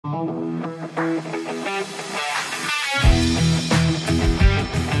So,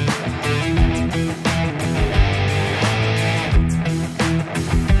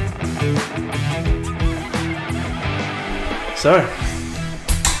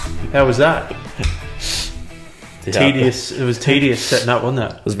 how was that? Yeah. Tedious. It was tedious setting up,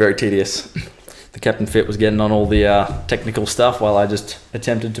 wasn't it? It was very tedious. The CaptnFit was getting on all the technical stuff while I just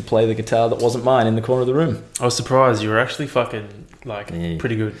attempted to play the guitar that wasn't mine in the corner of the room. I was surprised you were actually fucking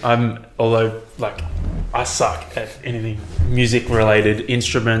pretty good. Although I suck at anything music related,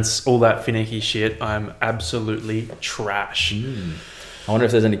 instruments, all that finicky shit. I'm absolutely trash. I wonder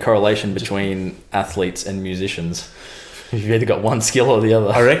if there's any correlation between athletes and musicians. You've either got one skill or the other.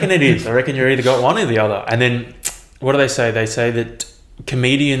 I reckon it is. I reckon you're either got one or the other. And then, what do they say? They say that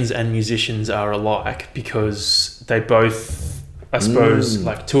comedians and musicians are alike because they both, I suppose,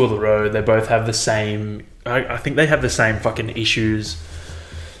 like Two of the Road, they both have the same, I think they have the same fucking issues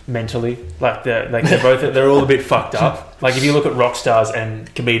mentally. They're all a bit fucked up. Like if you look at rock stars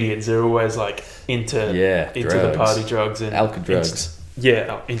and comedians, they're always like into the party drugs and alka drugs.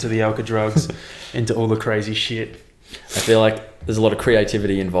 Into the alka drugs, into all the crazy shit. I feel like there's a lot of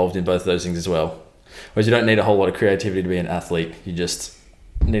creativity involved in both of those things as well. Whereas you don't need a whole lot of creativity to be an athlete. You just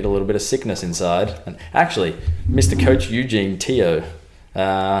need a little bit of sickness inside. And actually, Mr. Coach Eugene Teo,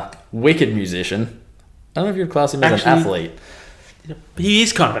 wicked musician. I don't know if you'd class him as an athlete. He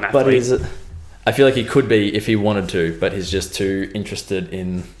is kind of an athlete. But I feel like he could be if he wanted to, but he's just too interested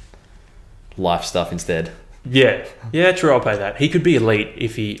in life stuff instead. Yeah, true. I'll pay that. He could be elite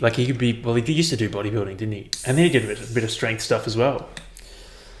if he could be. Well, he used to do bodybuilding, didn't he? And then he did a bit of strength stuff as well.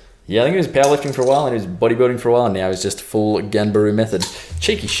 Yeah, I think he was powerlifting for a while and he was bodybuilding for a while, and now he's just full Ganbaroo method.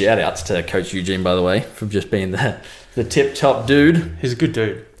 Cheeky shout outs to Coach Eugene, by the way, for just being the tip top dude. He's a good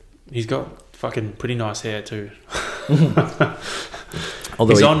dude. He's got fucking pretty nice hair too.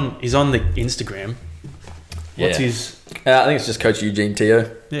 Although he's on the Instagram. What's his? I think it's just Coach Eugene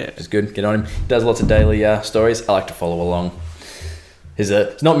Teo. Yeah, it's good. Get on him. He does lots of daily stories. I like to follow along.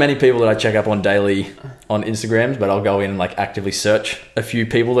 There's not many people that I check up on daily on Instagrams, but I'll go in and like actively search a few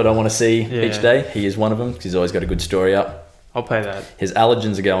people that I want to see each day. He is one of them because he's always got a good story up. I'll pay that. His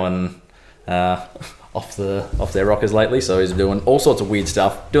allergens are going off their rockers lately, so he's doing all sorts of weird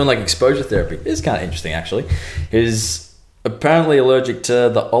stuff. Doing like exposure therapy. It's kind of interesting actually. He's apparently allergic to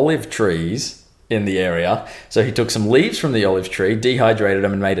the olive trees in the area, so he took some leaves from the olive tree, dehydrated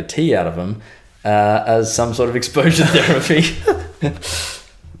them and made a tea out of them as some sort of exposure therapy.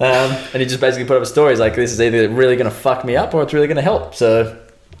 And he just basically put up a story. He's like, this is either really going to fuck me up or it's really going to help. So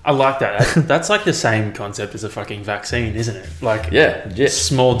I like that. That's like the same concept as a fucking vaccine, isn't it? Like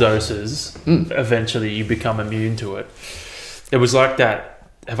small doses, eventually you become immune to it. It was like that.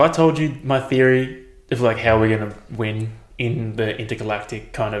 Have I told you my theory of like how we're going to win in the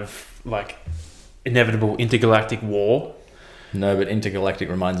intergalactic kind of like inevitable intergalactic war? No, but intergalactic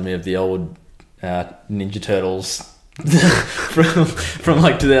reminds me of the old Ninja Turtles from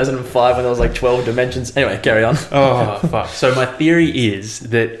like 2005 when there was like 12 dimensions. Anyway, carry on. Oh fuck. So my theory is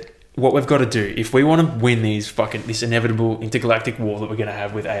that what we've got to do if we want to win this inevitable intergalactic war that we're going to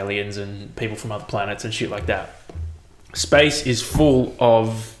have with aliens and people from other planets and shit like that, space is full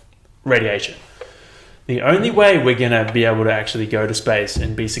of radiation. The only way we're going to be able to actually go to space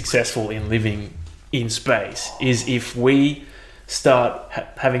and be successful in living in space is if we start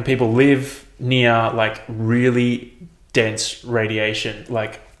having people live near like really dense radiation,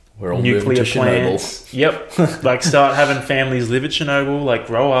 like we're all nuclear moving to plants. Chernobyl. Yep. Like start having families live at Chernobyl, like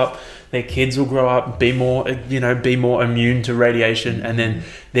grow up, their kids will grow up, be more immune to radiation, and then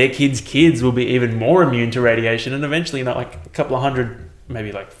their kids will be even more immune to radiation, and eventually in like a couple of hundred,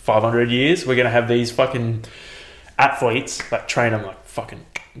 maybe like 500 years, we're going to have these fucking athletes, like train them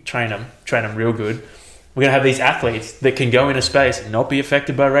real good. We're going to have these athletes that can go into space and not be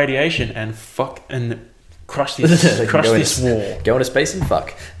affected by radiation and crush this war. Go into space and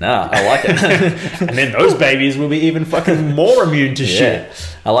fuck. Nah, I like it. And then those babies will be even fucking more immune to shit.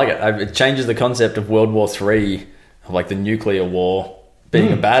 I like it. It changes the concept of World War III, of like the nuclear war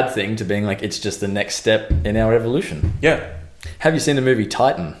being a bad thing to being like it's just the next step in our evolution. Yeah. Have you seen the movie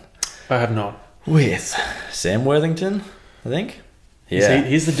Titan? I have not. With Sam Worthington, I think. Yeah,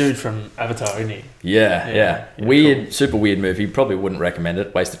 he's the dude from Avatar, isn't he? Yeah. Weird, cool. Super weird movie. Probably wouldn't recommend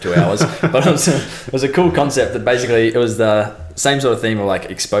it. Wasted 2 hours. But it was a cool concept that basically it was the same sort of theme of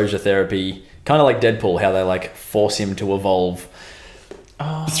like exposure therapy, kind of like Deadpool, how they like force him to evolve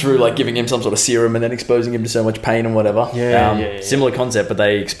through like giving him some sort of serum and then exposing him to so much pain and whatever. Similar concept, but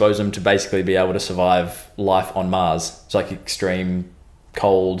they expose him to basically be able to survive life on Mars. It's like extreme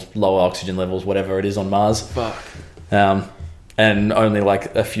cold, lower oxygen levels, whatever it is on Mars. Fuck. and only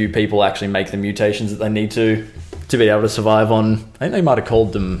like a few people actually make the mutations that they need to be able to survive on. I think they might have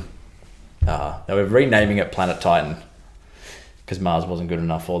called them. They were renaming it Planet Titan because Mars wasn't good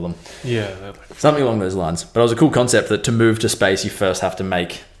enough for them. Yeah, something along those lines. But it was a cool concept that to move to space, you first have to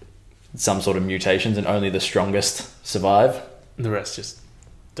make some sort of mutations, and only the strongest survive. The rest just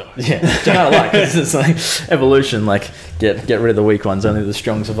die. Yeah, which I kind of like. It's like evolution. Like get rid of the weak ones. Only the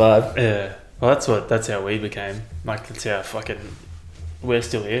strong survive. Yeah. Well, that's how we became. Like that's how we're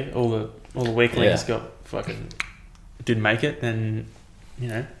still here. All the weaklings got fucking didn't make it, and you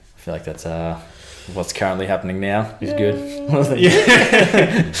know. I feel like that's what's currently happening now is good.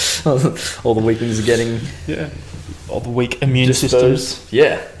 Yeah. All the weaklings are getting all the weak immune systems.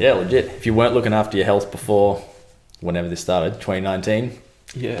 Yeah, legit. If you weren't looking after your health before whenever this started, 2019.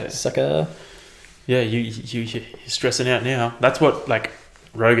 Yeah. Sucker. Yeah, you're stressing out now. That's what like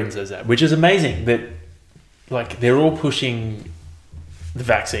Rogan says that, which is amazing that like they're all pushing the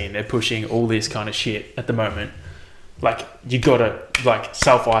vaccine, they're pushing all this kind of shit at the moment. Like you gotta like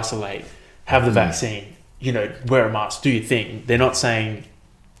self-isolate, have the vaccine, you know, wear a mask, do your thing. They're not saying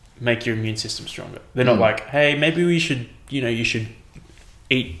make your immune system stronger. They're not like, hey, maybe we should, you should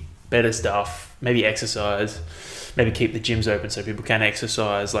eat better stuff, maybe exercise, maybe keep the gyms open so people can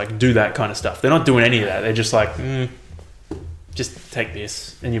exercise, like do that kind of stuff. They're not doing any of that. They're just like, just take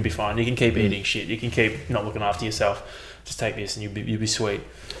this and you'll be fine. You can keep eating shit. You can keep not looking after yourself. Just take this and you'll be sweet.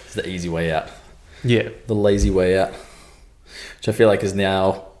 It's the easy way out. Yeah. The lazy way out. Which I feel like is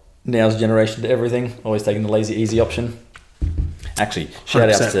now's generation to everything. Always taking the lazy, easy option. Actually, shout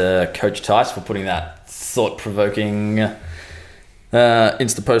 100%. out to Coach Tice for putting that thought-provoking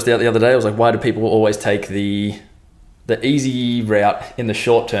Insta post out the other day. I was like, why do people always take the easy route in the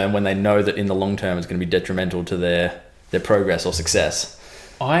short term when they know that in the long term it's going to be detrimental to their progress or success?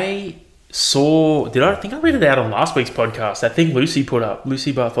 I think I read it out on last week's podcast. I think Lucy put up,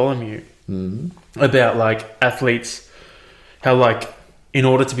 Lucy Bartholomew, about like athletes, how like in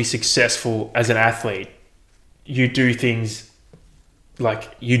order to be successful as an athlete, you do things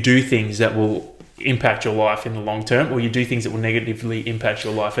that will impact your life in the long term, or you do things that will negatively impact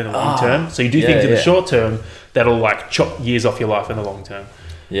your life in the long term. So you do things in the short term that'll like chop years off your life in the long term.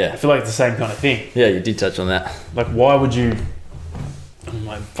 Yeah. I feel like it's the same kind of thing. Yeah, you did touch on that. Like, why would you... Oh,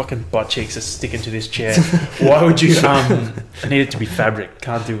 my fucking butt cheeks are sticking to this chair. Why would you... I need it to be fabric.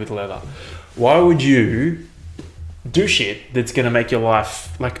 Can't do with leather. Why would you do shit that's going to make your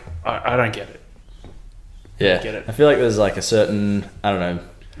life... Like, I don't get it. Yeah. Get it. I feel like there's like a certain... I don't know...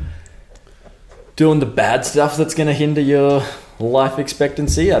 Doing the bad stuff that's going to hinder your life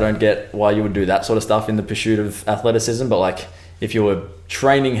expectancy. I don't get why you would do that sort of stuff in the pursuit of athleticism, but like if you were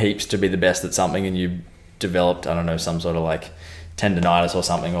training heaps to be the best at something and you developed, I don't know, some sort of like tendonitis or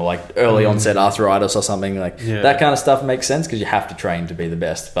something, or like early onset arthritis or something, like that kind of stuff makes sense because you have to train to be the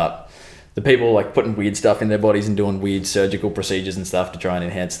best. But the people like putting weird stuff in their bodies and doing weird surgical procedures and stuff to try and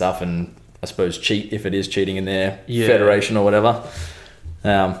enhance stuff and I suppose cheat if it is cheating in their federation or whatever.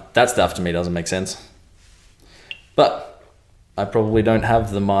 That stuff to me doesn't make sense. But I probably don't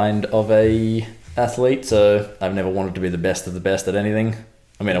have the mind of a athlete, so I've never wanted to be the best of the best at anything.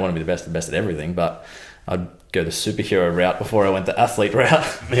 I mean, I want to be the best of the best at everything, but I'd go the superhero route before I went the athlete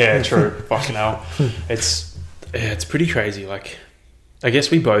route. Yeah, true. Fucking hell. It's pretty crazy. Like, I guess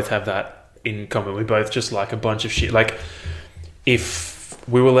we both have that in common. We both just like a bunch of shit. Like, if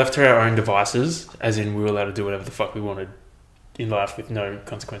we were left to our own devices, as in we were allowed to do whatever the fuck we wanted in life with no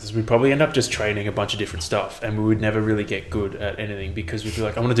consequences, we'd probably end up just training a bunch of different stuff and we would never really get good at anything because we'd be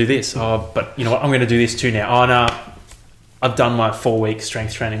like, I want to do this. Oh, but you know what? I'm going to do this too now. Oh, no. I've done my 4-week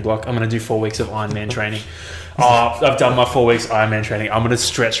strength training block. I'm going to do 4 weeks of Ironman training. Oh, I've done my 4 weeks Ironman training. I'm going to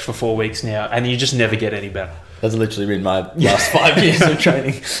stretch for 4 weeks now. And you just never get any better. That's literally been my last 5 years of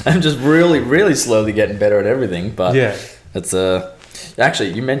training. I'm just really, really slowly getting better at everything. But it's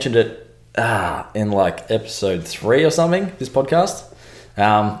actually, you mentioned it in like episode 3 or something, this podcast.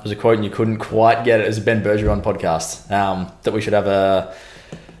 There's a quote and you couldn't quite get it. It was a Ben Bergeron podcast that we should have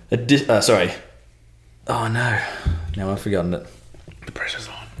sorry. Oh no, now I've forgotten it. The pressure's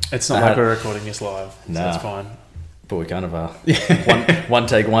on. It's not like we're recording this live, so it's fine. But we kind of are. One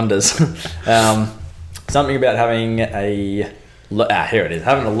take wonders. Something about having here it is.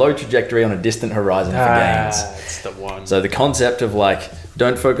 Having a low trajectory on a distant horizon for gains. That's the one. So the concept of like,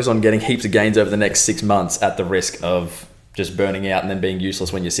 don't focus on getting heaps of gains over the next 6 months at the risk of just burning out and then being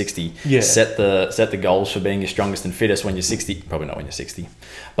useless when you're 60. Yeah. Set the goals for being your strongest and fittest when you're 60. Probably not when you're 60.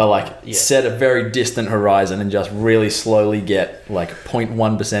 But like set a very distant horizon and just really slowly get like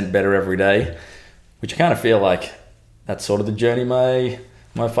 0.1% better every day. Which I kind of feel like that's sort of the journey my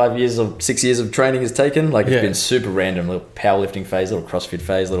my 6 years of training has taken. Like, it's been super random. Little powerlifting phase, little CrossFit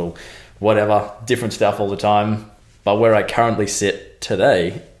phase, little whatever, different stuff all the time. But where I currently sit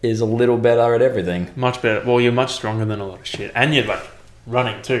today is a little better at everything. Much better. Well, you're much stronger than a lot of shit. And you're like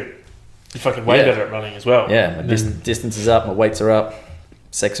running too. You're fucking way better at running as well. Yeah, my distance is up, my weights are up,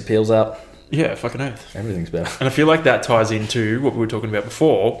 sex appeal's up. Yeah, fucking earth. Everything's better. And I feel like that ties into what we were talking about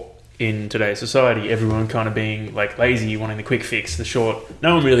before. In today's society, everyone kind of being like lazy, wanting the quick fix, the short.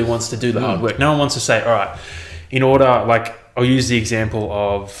 No one really wants to do the hard work. No one wants to say, all right, in order, like, I'll use the example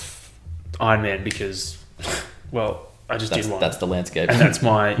of Iron Man because, well, I just did one. That's the landscape. And that's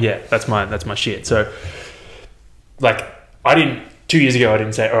my shit. So, like, 2 years ago, I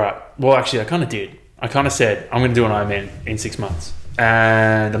didn't say, all right, well, actually, I kind of did. I kind of said, I'm going to do an Iron Man in 6 months.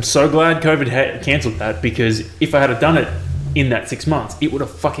 And I'm so glad COVID had cancelled that, because if I had done it in that 6 months, it would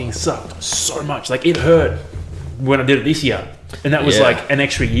have fucking sucked so much. Like, it hurt when I did it this year, and that was like an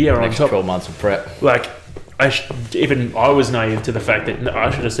extra year on top. 12 months of prep. Like, I was naive to the fact that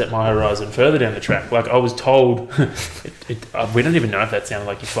I should have set my horizon further down the track. Like, I was told, we don't even know if that sounded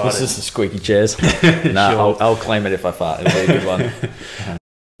like you farted. This is the squeaky chairs. No, I'll claim it if I fart. It'll be a good one.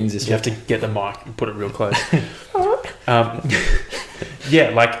 You have to get the mic and put it real close.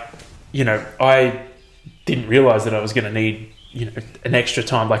 Yeah, like, you know, I didn't realize that I was going to need, you know, an extra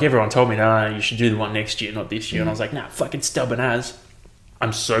time. Like, everyone told me, no, you should do the one next year, not this year. And I was like, nah, fucking stubborn as.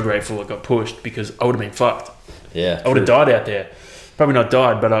 I'm so grateful I got pushed, because I would have been fucked. Yeah. I would have died out there. Probably not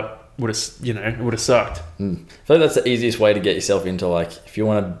died, but I would have, you know, it would have sucked. I feel like that's the easiest way to get yourself into, like, if you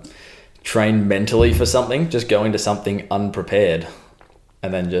want to train mentally for something, just go into something unprepared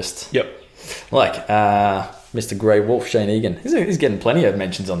and then just... Yep. Like, Mr. Grey Wolf, Shane Egan. He's getting plenty of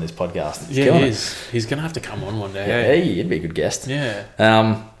mentions on this podcast. Yeah, hey, he'd be a good guest.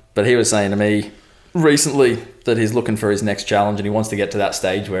 Yeah. But he was saying to me recently that he's looking for his next challenge, and he wants to get to that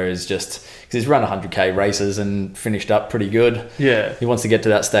stage where he's just... Because he's run 100k races and finished up pretty good. Yeah. He wants to get to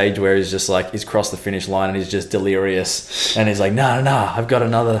that stage where he's just like, he's crossed the finish line and he's just delirious. And he's like, no, I've got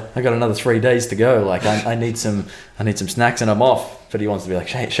another 3 days to go. Like, I need some snacks and I'm off. But he wants to be like,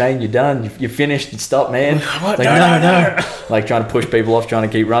 Shane, you're done. You're finished. Stop, man. What? Like, no. Like, trying to push people off, trying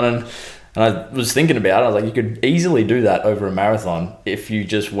to keep running. And I was thinking about it. I was like, you could easily do that over a marathon if you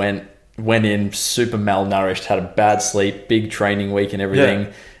just went in super malnourished, had a bad sleep, big training week and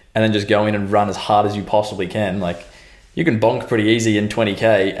everything, and then just go in and run as hard as you possibly can. Like, you can bonk pretty easy in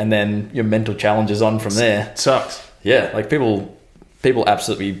 20k, and then your mental challenge is on from there. It sucks. Yeah, like people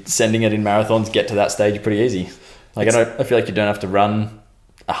absolutely sending it in marathons get to that stage pretty easy. Like, I feel like you don't have to run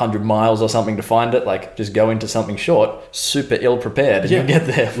 100 miles or something to find it. Like, just go into something short, super ill prepared, and you'll get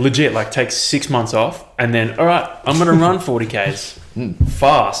there. Legit, like, take 6 months off, and then, all right, I'm going to run 40Ks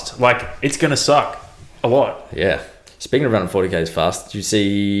fast. Like, it's going to suck a lot. Yeah. Speaking of running 40Ks fast, did you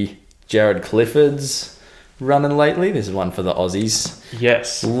see Jared Clifford's running lately? This is one for the Aussies.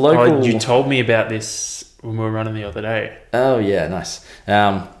 Yes. You told me about this when we were running the other day. Oh, yeah, nice.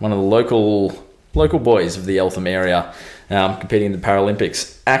 One of the local boys of the Eltham area, competing in the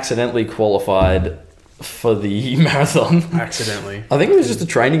Paralympics, accidentally qualified for the marathon. Accidentally. I think it was just a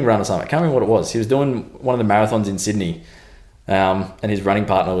training run or something. I can't remember what it was. He was doing one of the marathons in Sydney, and his running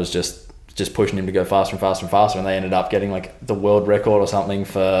partner was just pushing him to go faster and faster and faster, and they ended up getting like the world record or something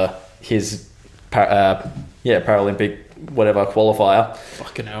for his Paralympic whatever qualifier.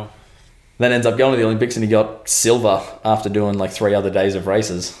 Fucking hell. Then ends up going to the Olympics, and he got silver after doing like 3 other days of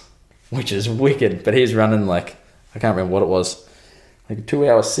races, which is wicked. But he's running like, I can't remember what it was, like 2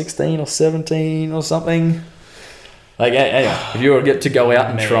 hours 16 or 17 or something. Like, anyway, if you were to go out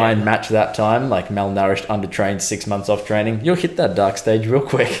and try and match that time, like malnourished, undertrained, 6 months off training, you'll hit that dark stage real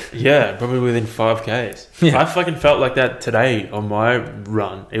quick. Yeah, probably within 5Ks. Yeah. I fucking felt like that today on my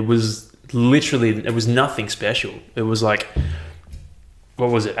run. It was literally, it was nothing special. It was like,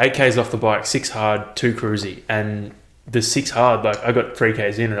 what was it? 8Ks off the bike, 6 hard, 2 cruisy, and the 6 hard, like, I got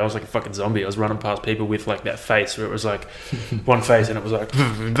 3Ks in and I was like a fucking zombie. I was running past people with like that face where it was like one face and it was like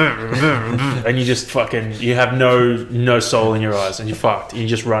and you just fucking, you have no soul in your eyes and you're fucked. You're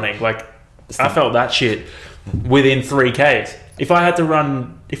just running. Like, I felt that shit within 3Ks. If I had to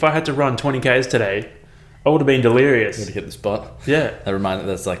run 20Ks today, I would have been delirious. You would have hit the spot. Yeah.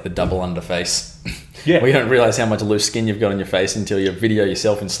 That's like the double under face. Yeah. Well, you don't realise how much loose skin you've got on your face until you video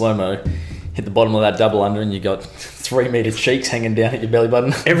yourself in slow-mo, hit the bottom of that double under, and you got 3 metre cheeks hanging down at your belly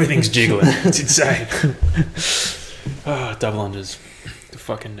button. Everything's jiggling. It's insane. Oh, double unders. The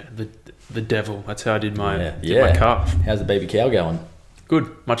fucking, the devil. That's how I did my calf. How's the baby cow going?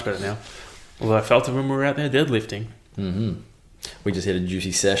 Good. Much better now. Although I felt it when we were out there deadlifting. Mm-hmm. We just hit a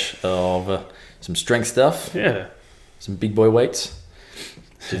juicy sesh of some strength stuff. Yeah. Some big boy weights.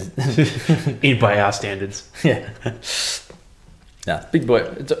 In by our standards. Yeah. Nah, big boy.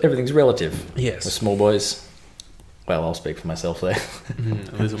 Everything's relative. Yes. We're small boys. Well, I'll speak for myself there.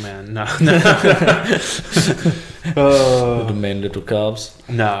 Little man. No. Little men, little calves.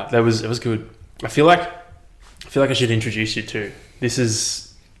 No, it was good. I feel like I should introduce you to. This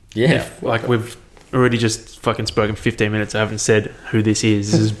is like we've already just fucking spoken 15 minutes. I haven't said who this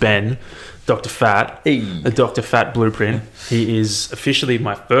is. This is Ben, Dr. Fat, the Dr. Fat Blueprint. He is officially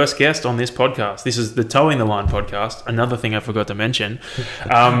my first guest on this podcast. This is the Towing the Line podcast. Another thing I forgot to mention.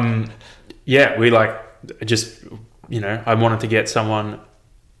 We just, I wanted to get someone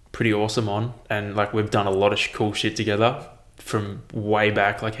pretty awesome on, and like we've done a lot of cool shit together from way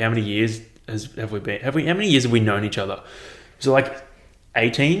back. Like how many years have we been? How many years have we known each other? Was it like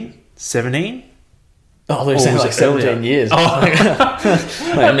 18, 17? Oh, they sound like 17 years. Oh,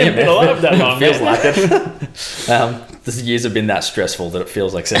 I've been alive that long. Feels like it. The years have been that stressful that it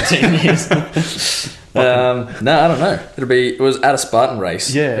feels like 17 years. No, I don't know. It was at a Spartan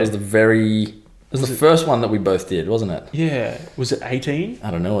race. Yeah. It was the first one that we both did, wasn't it? Yeah. Was it 18? I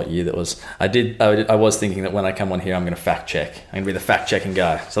don't know what year that was. I was thinking that when I come on here, I'm going to fact check. I'm going to be the fact checking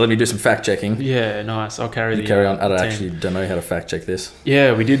guy. So let me do some fact checking. Yeah, nice. I'll carry you carry on. I actually don't know how to fact check this.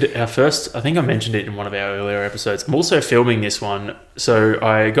 Yeah, we did our first. I think I mentioned it in one of our earlier episodes. I'm also filming this one, so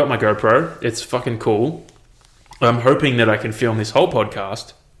I got my GoPro. It's fucking cool. I'm hoping that I can film this whole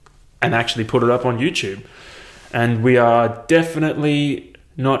podcast and actually put it up on YouTube. And we are definitely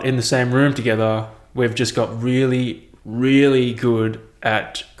not in the same room together. We've just got really, really good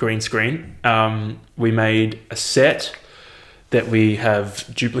at green screen. We made a set that we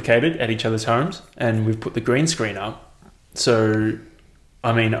have duplicated at each other's homes, and we've put the green screen up. So,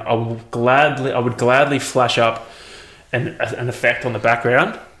 I mean, I would gladly flash up an effect on the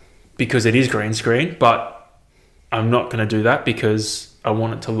background because it is green screen, but I'm not going to do that because I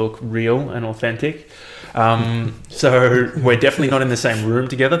want it to look real and authentic. So we're definitely not in the same room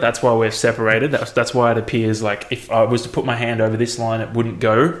together. That's why we're separated. That's why it appears like if I was to put my hand over this line, it wouldn't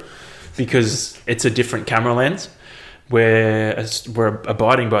go because it's a different camera lens. We're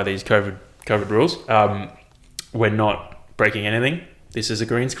abiding by these COVID rules. We're not breaking anything. This is a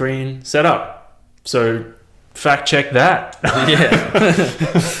green screen setup. So fact check that.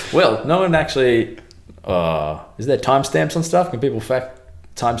 Yeah. Well, no one actually... is there timestamps on stuff? Can people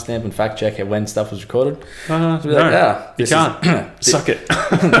timestamp and fact check when stuff was recorded? No, you can't. Suck it.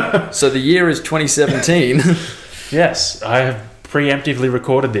 So the year is 2017. Yes, I have preemptively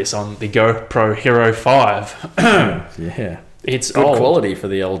recorded this on the GoPro Hero 5. Yeah. It's good old. Quality for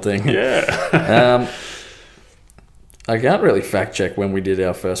the old thing. Yeah. I can't really fact check when we did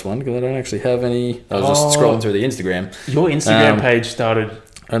our first one because I don't actually have any. I was just scrolling through the Instagram. Your Instagram page started...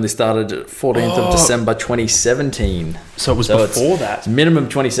 Only started 14th of December 2017. So it was before that. It's minimum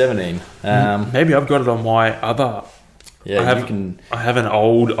 2017. Maybe I've got it on my other... Yeah, I have an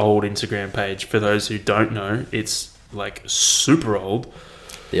old Instagram page. For those who don't know, it's like super old.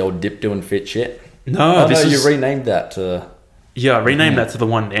 The old dip doing fit shit. No, you renamed that to... Yeah, I renamed that to the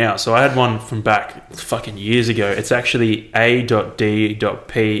one now. So I had one from back fucking years ago. It's actually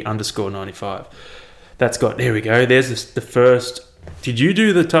a.d.p_95. That's got... There we go. There's the first... Did you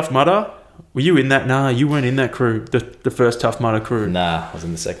do the Tough Mudder? Were you in that? Nah, you weren't in that crew. The first Tough Mudder crew. Nah, I was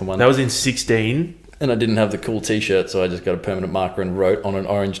in the second one. That was in 16. And I didn't have the cool t-shirt, so I just got a permanent marker and wrote on an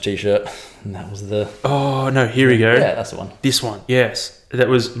orange t-shirt. And that was the... Oh, no, here we go. Yeah, that's the one. This one, yes. That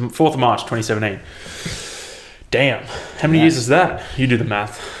was 4th of March, 2017. Damn. How many years is that? You do the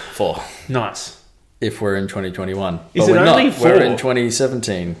math. 4. Nice. If we're in 2021. Is it only 4? We're in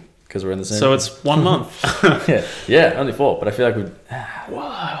 2017. Because we're in the same... So it's 1 month. Yeah, only 4. But I feel like we...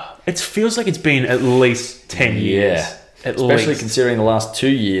 Wow. It feels like it's been at least 10 years. Yeah. Especially considering the last 2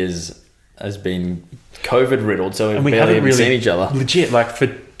 years has been COVID riddled, so we haven't really seen each other. Legit, like for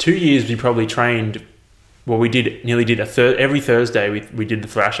 2 years we probably trained... Well, we nearly did every Thursday we did the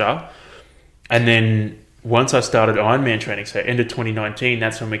thrasher. And then once I started Ironman training, so end of 2019,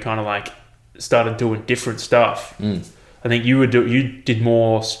 that's when we kind of like started doing different stuff. I think you did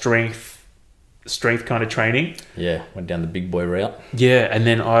more strength kind of training. Yeah, went down the big boy route. Yeah, and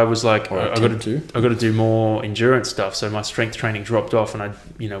then I was like, I got to do more endurance stuff. So my strength training dropped off, and I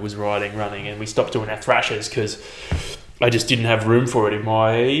was running, and we stopped doing our thrashers because I just didn't have room for it in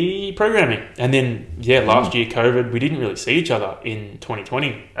my programming. And then last year COVID, we didn't really see each other in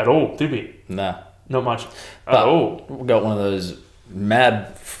 2020 at all, did we? Nah, not much at all. We got one of those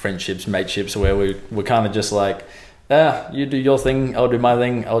mad friendships, mateships, where we're kind of just like. You do your thing, I'll do my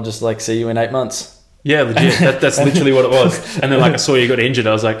thing. I'll just like see you in 8 months. Yeah, legit. That's literally what it was. And then like I saw you got injured.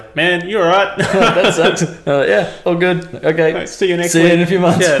 I was like, man, you're all right. That sucks. Yeah, all good. Okay. Right, see you next See week. you in a few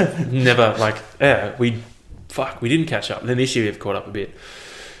months. Yeah, never like, yeah, we didn't catch up. Then this year we've caught up a bit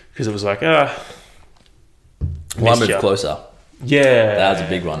because it was like, Well, I missed moved ya. closer. Yeah. That was a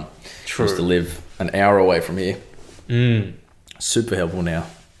big one. True. Used to live an hour away from here. Mm. Super helpful now.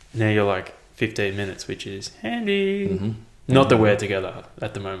 Now you're like 15 minutes, which is handy. Mm-hmm. Not that we're together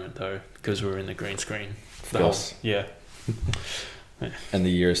at the moment though, because we're in the green screen. Of course. Yeah. And the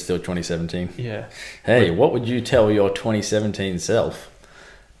year is still 2017. Yeah. Hey, what would you tell your 2017 self,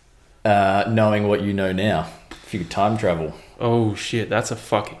 knowing what you know now? If you could time travel. Oh shit, that's a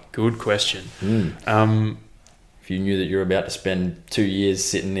fucking good question. If you knew that you're about to spend 2 years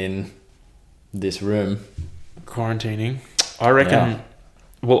sitting in this room. Quarantining. I reckon... Yeah.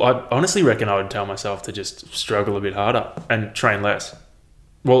 Well, I honestly reckon I would tell myself to just struggle a bit harder and train less.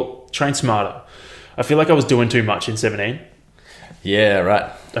 Well, train smarter. I feel like I was doing too much in 17. Yeah,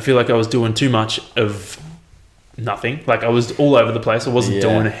 right. I feel like I was doing too much of nothing. Like I was all over the place. I wasn't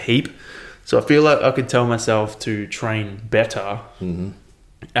doing a heap. So I feel like I could tell myself to train better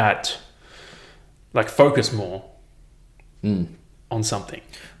at, like, focus more on something.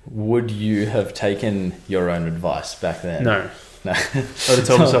 Would you have taken your own advice back then? No. No. I would have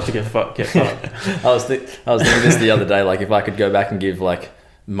told myself to get fucked. I was thinking this the other day, like if I could go back and give like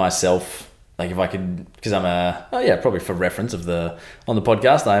myself, like if I could, because I'm probably for reference on the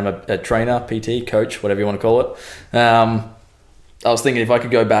podcast, I am a trainer, PT, coach, whatever you want to call it. I was thinking if I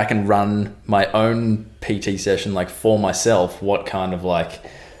could go back and run my own PT session, like for myself, what kind of like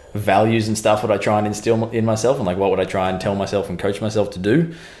values and stuff would I try and instill in myself, and like what would I try and tell myself and coach myself to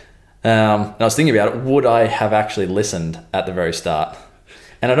do? And I was thinking about it, would I have actually listened at the very start?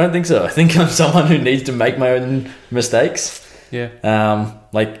 And I don't think so. I think I'm someone who needs to make my own mistakes. Yeah.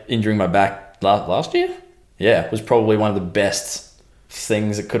 Like injuring my back last year? Yeah, was probably one of the best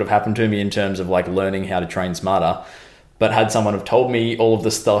things that could have happened to me in terms of like learning how to train smarter. But had someone have told me all of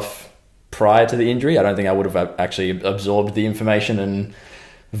the stuff prior to the injury, I don't think I would have actually absorbed the information and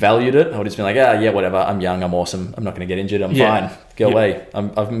valued it. I would just be like, yeah, whatever. I'm young. I'm awesome. I'm not going to get injured. I'm fine. Go away.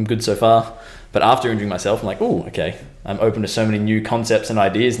 I'm good so far. But after injuring myself, I'm like, oh, okay. I'm open to so many new concepts and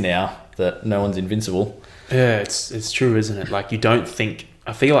ideas now that no one's invincible. Yeah, it's true, isn't it? Like you don't think.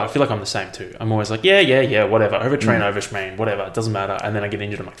 I feel like I'm the same too. I'm always like, yeah, whatever. Overtrain, overstrain, whatever. It doesn't matter. And then I get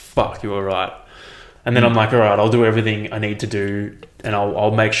injured. I'm like, fuck, you were right. And then I'm like, all right, I'll do everything I need to do, and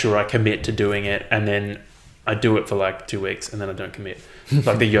I'll make sure I commit to doing it. And then I do it for like 2 weeks, and then I don't commit.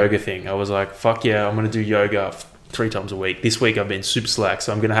 Like the yoga thing. I was like, fuck yeah, I'm going to do yoga 3 times a week. This week I've been super slack,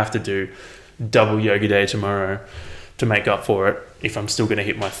 so I'm going to have to do double yoga day tomorrow to make up for it if I'm still going to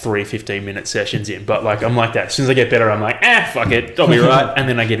hit my 3 15-minute sessions in. But like, I'm like that. As soon as I get better, I'm like, fuck it, I'll be right. And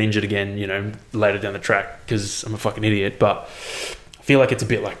then I get injured again, later down the track because I'm a fucking idiot. But I feel like it's a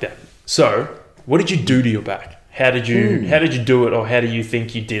bit like that. So what did you do to your back? How did you do it, or how do you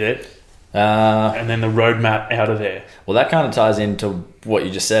think you did it? And then the roadmap out of there. Well, that kind of ties into what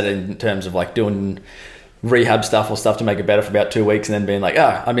you just said in terms of like doing rehab stuff or stuff to make it better for about 2 weeks and then being like,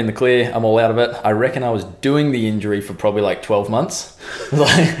 I'm in the clear, I'm all out of it. I reckon I was doing the injury for probably like 12 months.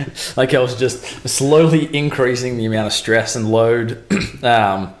 like I was just slowly increasing the amount of stress and load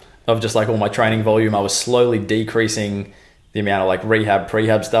of just like all my training volume. I was slowly decreasing the amount of like rehab,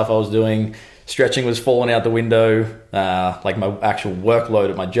 prehab stuff I was doing. Stretching was falling out the window. Like my actual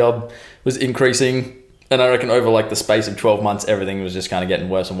workload at my job was increasing. And I reckon over like the space of 12 months, everything was just kind of getting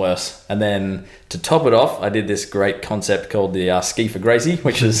worse and worse. And then to top it off, I did this great concept called the Ski for Gracie,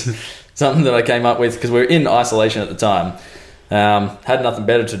 which is something that I came up with because we were in isolation at the time. Had nothing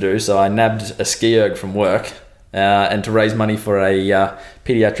better to do, so I nabbed a ski erg from work and to raise money for a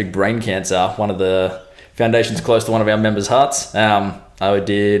pediatric brain cancer, one of the foundations close to one of our members' hearts. I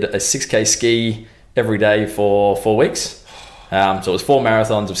did a 6K ski every day for 4 weeks. So it was 4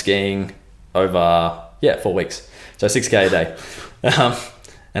 marathons of skiing over 4 weeks. So 6K a day.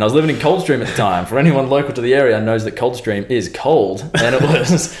 And I was living in Coldstream at the time. For anyone local to the area knows that Coldstream is cold, and it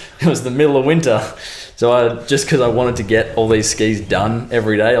was the middle of winter. So just because I wanted to get all these skis done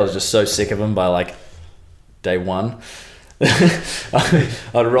every day, I was just so sick of them by like day 1.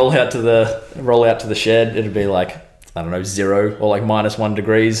 I'd roll out to the shed. It'd be like, I don't know, 0 or like -1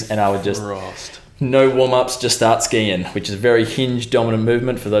 degrees, and I would just no warm-ups, just start skiing, which is a very hinge dominant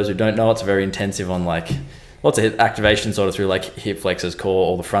movement. For those who don't know, it's very intensive on like lots of activation sort of through like hip flexors, core,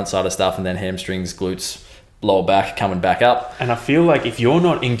 all the front side of stuff, and then hamstrings, glutes, lower back, coming back up. And I feel like if you're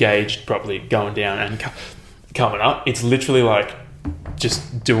not engaged properly going down and coming up, it's literally like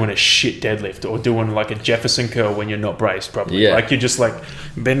just doing a shit deadlift or doing like a Jefferson curl when you're not braced properly. Yeah. Like you're just like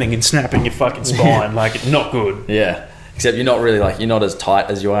bending and snapping your fucking spine. Like not good. Yeah. Except you're not really like, you're not as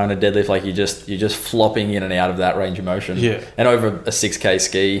tight as you are on a deadlift. Like you're just flopping in and out of that range of motion. Yeah. And over a 6K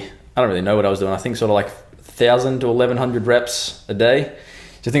ski, I don't really know what I was doing. I think sort of like 1,000 to 1,100 reps a day.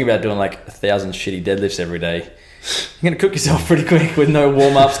 So think about doing like 1,000 shitty deadlifts every day. You're going to cook yourself pretty quick with no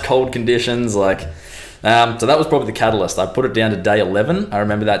warm-ups, cold conditions. Like, so that was probably the catalyst. I put it down to day 11. I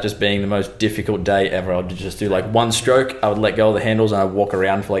remember that just being the most difficult day ever. I would just do like one stroke. I would let go of the handles and I'd walk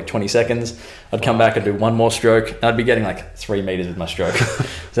around for like 20 seconds. I'd come back and do one more stroke. And I'd be getting like 3 meters with my stroke.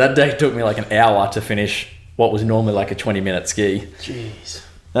 So that day took me like an hour to finish what was normally like a 20-minute ski. Jeez.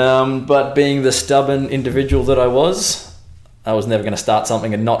 But being the stubborn individual that I was never going to start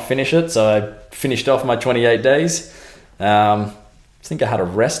something and not finish it. So I finished off my 28 days. I think I had a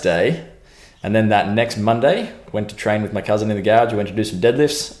rest day. And then that next Monday, went to train with my cousin in the garage. We went to do some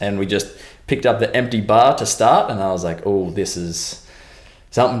deadlifts and we just picked up the empty bar to start. And I was like, oh, this is...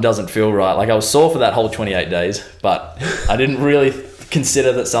 something doesn't feel right. Like I was sore for that whole 28 days, but I didn't really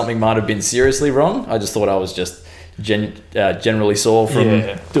consider that something might have been seriously wrong. I just thought I was just generally sore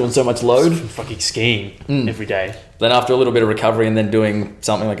from doing so much load. From fucking skiing every day. Then after a little bit of recovery and then doing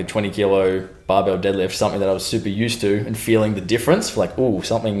something like a 20 kilo barbell deadlift, something that I was super used to and feeling the difference, like, ooh,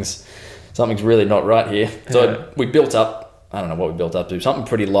 something's really not right here. So we built up, I don't know what we built up to, something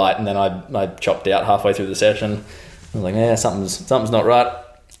pretty light. And then I chopped out halfway through the session. I was like, yeah, something's not right.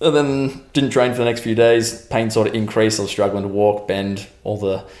 And then didn't train for the next few days. Pain sort of increased. I was struggling to walk, bend, all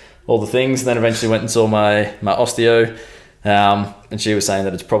the things. And then eventually went and saw my osteo. And she was saying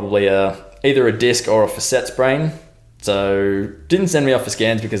that it's probably either a disc or a facet sprain. So didn't send me off for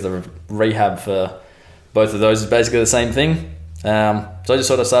scans because the rehab for both of those is basically the same thing. So I just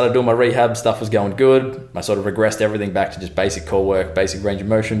sort of started doing my rehab. Stuff was going good. I sort of regressed everything back to just basic core work, basic range of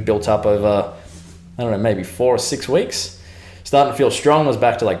motion, built up over, I don't know, maybe 4 or 6 weeks. Starting to feel strong. I was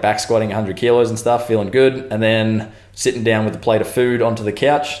back to like back squatting 100 kilos and stuff, feeling good. And then sitting down with a plate of food onto the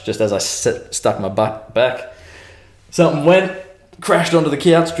couch, just as I stuck my butt back. Something went, crashed onto the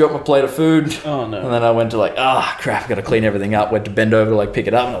couch, dropped my plate of food. Oh no. And then I went to like, crap, I got to clean everything up. Went to bend over to like pick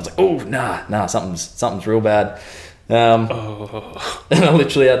it up. And I was like, oh, nah, something's real bad. And I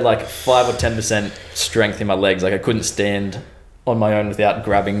literally had like 5 or 10% strength in my legs. Like I couldn't stand on my own without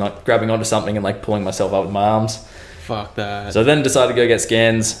grabbing onto something and like pulling myself up with my arms. Fuck that. So then decided to go get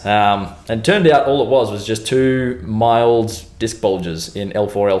scans, and turned out all it was just 2 mild disc bulges in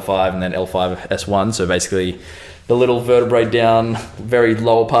L4, L5, and then L5, S1. So basically the little vertebrae down, very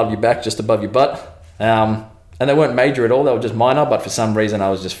lower part of your back, just above your butt. And they weren't major at all. They were just minor, but for some reason I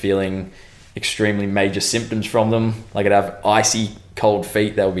was just feeling extremely major symptoms from them. Like I'd have icy cold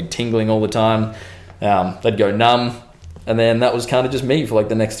feet. They would be tingling all the time. They'd go numb. And then that was kind of just me for like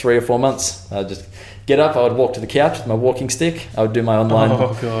the next 3 or 4 months. I'd just get up, I would walk to the couch with my walking stick. I would do my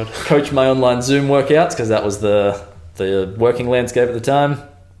online, coach my online Zoom workouts because that was the working landscape at the time.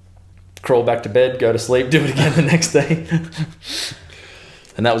 Crawl back to bed, go to sleep, do it again the next day.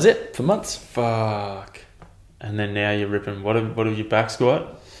 And that was it for months. Fuck. And then now you're ripping, what have you back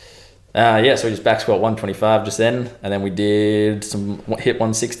squat? So we just back squat 125 just then. And then we did some hit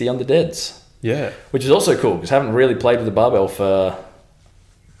 160 on the deads. Yeah. Which is also cool because I haven't really played with the barbell for...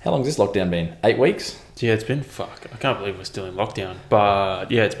 How long has this lockdown been? 8 weeks? Yeah, it's been I can't believe we're still in lockdown.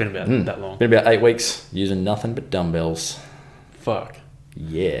 But yeah, it's been about that long. Been about 8 weeks using nothing but dumbbells. Fuck.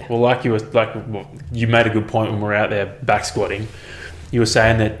 Yeah. Well, you made a good point when we were out there back squatting. You were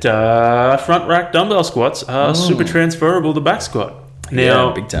saying that front rack dumbbell squats are super transferable to back squat. Now,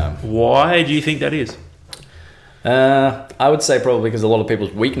 yeah, big time. Why do you think that is? I would say probably because a lot of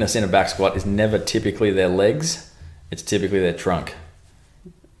people's weakness in a back squat is never typically their legs. It's typically their trunk.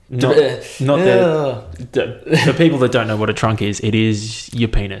 For people that don't know what a trunk is, it is your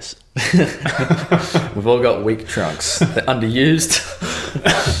penis. We've all got weak trunks. They're underused.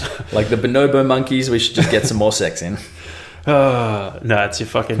 Like the bonobo monkeys, we should just get some more sex in. No, it's your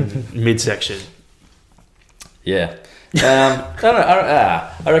fucking midsection. Yeah. I don't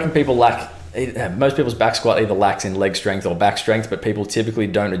know. I reckon people lack... Most people's back squat either lacks in leg strength or back strength, but people typically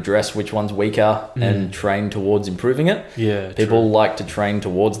don't address which one's weaker and train towards improving it. Yeah, people like to train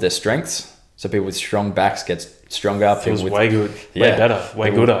towards their strengths. So people with strong backs get stronger. Feels way good, way better,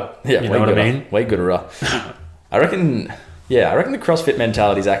 way gooder. Yeah, you know what I mean? Way gooder. I reckon the CrossFit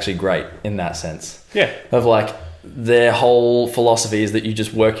mentality is actually great in that sense. Yeah, of like their whole philosophy is that you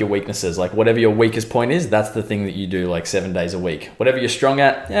just work your weaknesses. Like whatever your weakest point is, that's the thing that you do like 7 days a week. Whatever you're strong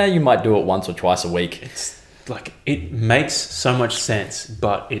at, you might do it once or twice a week. It's like, it makes so much sense,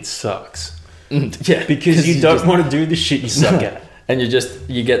 but it sucks. Yeah. Because you don't want to do the shit you suck at. And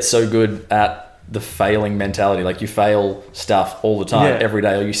you get so good at the failing mentality. Like you fail stuff all the time, every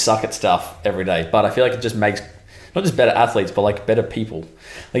day, or you suck at stuff every day. But I feel like it just makes not just better athletes, but like better people.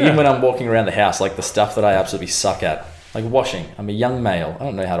 Like even when I'm walking around the house, like the stuff that I absolutely suck at, like washing. I'm a young male. I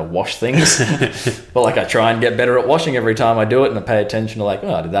don't know how to wash things, but like I try and get better at washing every time I do it, and I pay attention to like,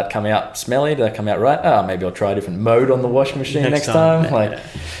 oh, did that come out smelly? Did that come out right? Oh, maybe I'll try a different mode on the washing machine next time. Like,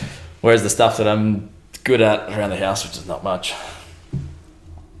 whereas the stuff that I'm good at around the house, which is not much.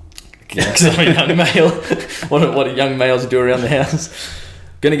 Because I'm a young male. What do young males do around the house?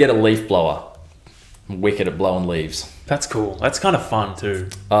 Gonna get a leaf blower. I'm wicked at blowing leaves. That's cool. That's kind of fun too.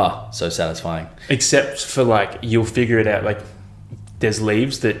 So satisfying. Except for like, you'll figure it out. Like, there's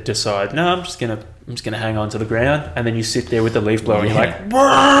leaves that decide, no, I'm just gonna hang on to the ground, and then you sit there with the leaf blower and you're like,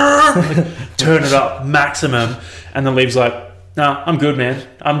 turn it up maximum, and the leaves like, no, I'm good, man.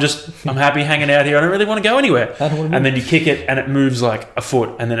 I'm happy hanging out here. I don't really want to go anywhere. And then you kick it and it moves like a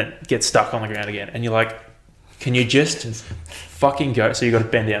foot, and then it gets stuck on the ground again, and you're like, can you just fucking go? So you got to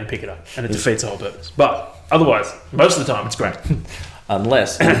bend down and pick it up, and it defeats the whole purpose. But otherwise, most of the time, it's great.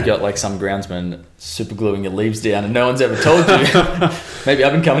 Unless you've got like some groundsman super gluing your leaves down and no one's ever told you. Maybe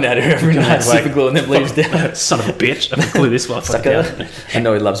I've been coming out here every night super gluing them leaves down. Son of a bitch. I'm going to glue this one down. I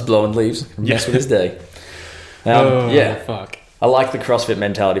know he loves blowing leaves. Mess with his day. Fuck. I like the CrossFit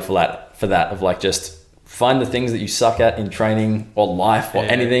mentality for that of like just find the things that you suck at in training or life or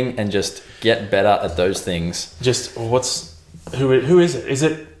anything, and just get better at those things. Just who is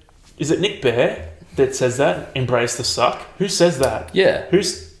it? Is it Nick Bear that says that? Embrace the suck. Who says that? Yeah.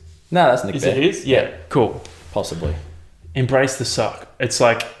 That's Nick Bear. Is it his? Yeah. Cool. Possibly. Embrace the suck. It's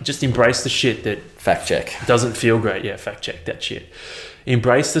like, just embrace the shit that fact check doesn't feel great. Yeah, fact check that shit.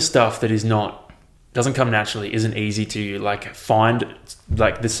 Embrace the stuff that doesn't come naturally, isn't easy to you. Like, find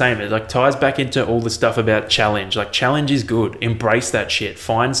like the same, it like ties back into all the stuff about challenge. Like, challenge is good. Embrace that shit.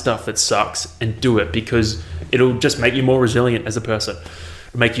 Find stuff that sucks and do it, because it'll just make you more resilient as a person.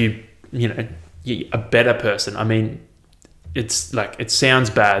 It'll make you, a better person. I mean, it's like, it sounds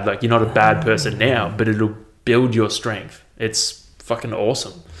bad. Like, you're not a bad person now, but it'll build your strength. It's fucking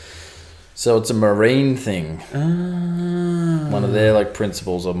awesome. So it's a Marine thing. One of their like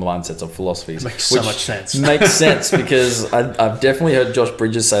principles or mindsets or philosophies. Makes so much sense. Makes sense because I've definitely heard Josh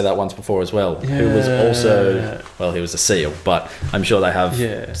Bridges say that once before as well. Who was also, well, he was a SEAL, but I'm sure they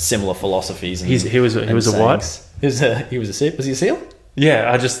have similar philosophies. And, he was a what? He was a SEAL. Was he a SEAL?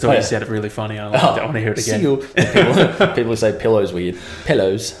 Yeah, I just thought you said it really funny. I want to hear it again. SEAL. People who say pillow's weird.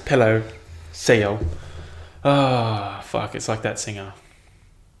 Pillow. SEAL. Oh, fuck. It's like that singer.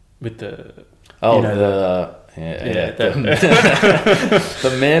 With the the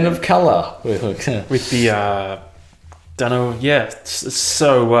man of color with the don't know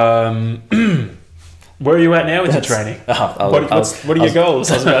so where are you at now with your training? What are your goals?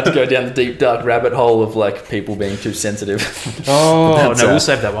 I was about to go down the deep dark rabbit hole of like people being too sensitive. We'll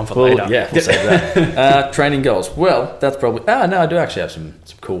save that one for later. We'll save that. Training goals, well, that's probably I do actually have some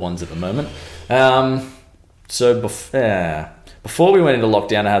cool ones at the moment. Before we went into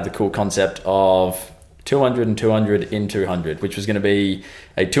lockdown, I had the cool concept of 200 and 200 in 200, which was going to be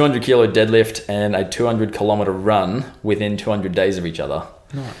a 200 kilo deadlift and a 200 kilometer run within 200 days of each other.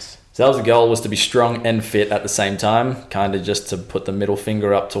 Nice. So that was the goal, was to be strong and fit at the same time, kind of just to put the middle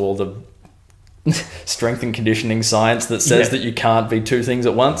finger up to all the strength and conditioning science that says that you can't be two things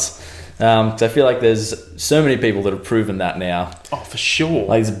at once. So I feel like there's so many people that have proven that now. Oh, for sure.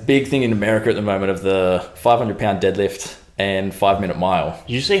 Like, there's a big thing in America at the moment of the 500 pound deadlift and 5 minute mile.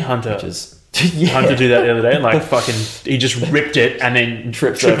 Did you see Hunter? Hunter do that the other day, and like fucking, he just ripped it and then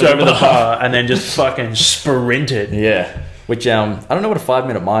tripped over the bar and then just fucking sprinted. Yeah. Which I don't know what a 5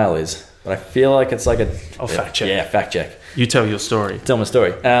 minute mile is, but I feel like it's like a. Fact check. Yeah, fact check. You tell your story. Tell my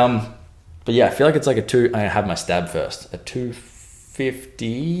story. But yeah, I feel like it's like I have my stab first. A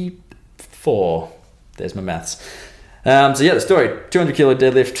 254. There's my maths. The story, 200 kilo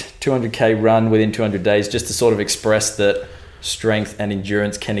deadlift, 200k run within 200 days, just to sort of express that strength and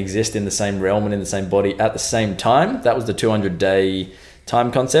endurance can exist in the same realm and in the same body at the same time. That was the 200-day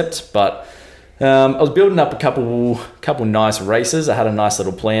time concept. But I was building up a couple nice races. I had a nice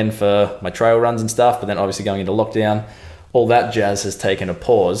little plan for my trail runs and stuff, but then obviously going into lockdown, all that jazz has taken a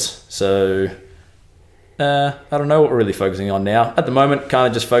pause. So I don't know what we're really focusing on now. At the moment, kind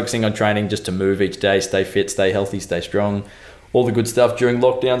of just focusing on training just to move each day, stay fit, stay healthy, stay strong. All the good stuff during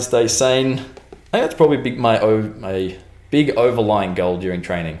lockdown, stay sane. I think that's probably my big overlying goal during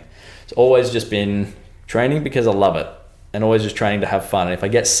training. It's always just been training because I love it, and always just training to have fun. And if I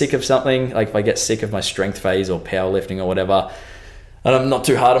get sick of something, like if I get sick of my strength phase or powerlifting or whatever, and I'm not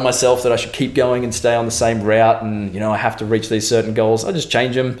too hard on myself that I should keep going and stay on the same route, and I have to reach these certain goals. I just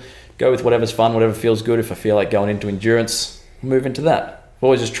change them, go with whatever's fun, whatever feels good. If I feel like going into endurance, move into that. I've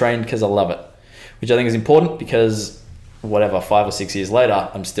always just trained because I love it, which I think is important, because 5 or 6 years later,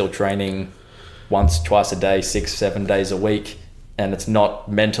 I'm still training once, twice a day, 6, 7 days a week, and it's not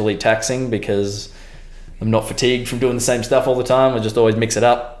mentally taxing because I'm not fatigued from doing the same stuff all the time. I just always mix it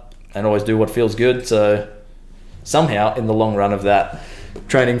up and always do what feels good. So somehow in the long run of that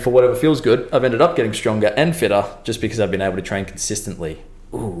training for whatever feels good, I've ended up getting stronger and fitter just because I've been able to train consistently.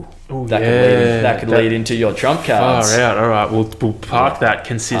 That could lead into your trump cards. Far out. All right, we'll park that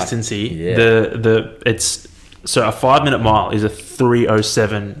consistency. It's so a 5-minute mile is a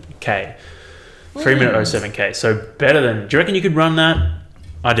 3:07k. 3-minute 07k. So better than. Do you reckon you could run that?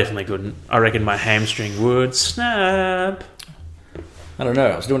 I definitely couldn't. I reckon my hamstring would snap. I don't know.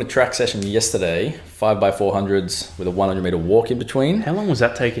 I was doing a track session yesterday, 5x400s with a 100-meter walk in between. How long was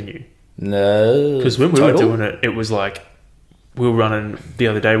that taking you? No. Because when we were doing it, it was like we were running the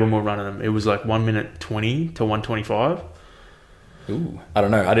other day when we were running them. It was like 1 minute 20 to 125. Ooh, I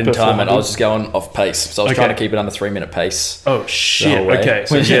don't know. I didn't time it. I was just going off pace. So I was trying to keep it under 3-minute pace. Oh, shit. Okay.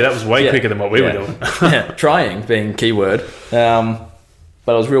 So, that was way quicker than what we were doing. Trying being keyword.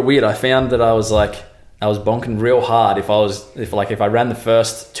 But it was real weird. I found that I was bonking real hard if I ran the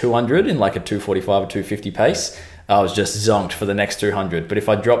first 200 in like a 245 or 250 pace, I was just zonked for the next 200. But if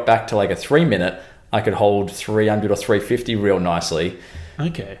I dropped back to like a 3-minute, I could hold 300 or 350 real nicely.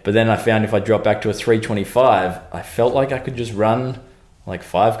 Okay. But then I found if I dropped back to a 325, I felt like I could just run like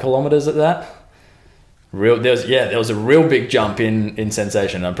 5 kilometers at that. There was a real big jump in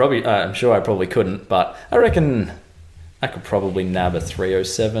sensation. I'm sure I probably couldn't, but I reckon I could probably nab a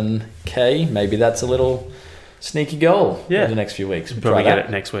 3:07k. Maybe that's a little sneaky goal for the next few weeks. We'll probably get it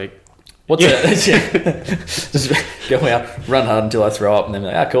next week. What's just go out, run hard until I throw up, and then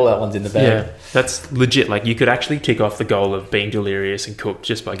like, cool, that one's in the bag. Yeah, that's legit. Like you could actually tick off the goal of being delirious and cooked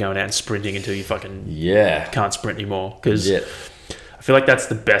just by going out and sprinting until you fucking can't sprint anymore. Because I feel like that's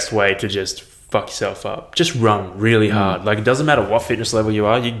the best way to just fuck yourself up. Just run really hard. Like it doesn't matter what fitness level you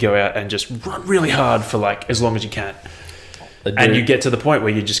are, you go out and just run really hard for like as long as you can. And you get to the point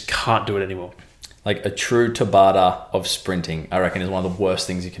where you just can't do it anymore. Like a true Tabata of sprinting, I reckon, is one of the worst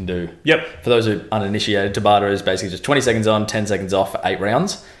things you can do. Yep. For those who are uninitiated, Tabata is basically just 20 seconds on, 10 seconds off for 8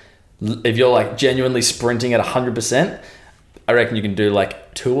 rounds. If you're like genuinely sprinting at 100%, I reckon you can do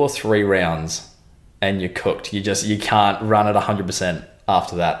like 2 or 3 rounds and you're cooked. You can't run at 100%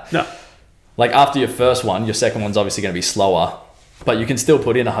 after that. No. Like after your first one, your second one's obviously going to be slower, but you can still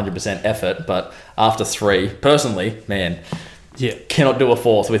put in 100% effort. But after 3, personally, man, cannot do a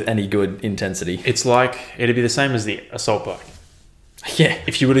 4th with any good intensity. It's like, it'd be the same as the assault bike. Yeah.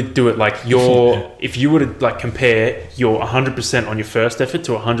 If you were to do it like if you were to like compare your 100% on your first effort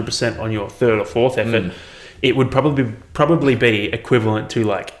to 100% on your 3rd or 4th effort, it would probably be equivalent to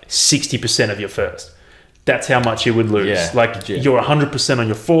like 60% of your first. That's how much you would lose. Yeah, like your 100% on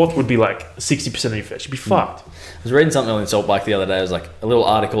your 4th would be like 60% of your first. You'd be fucked. I was reading something on the assault bike the other day. It was like a little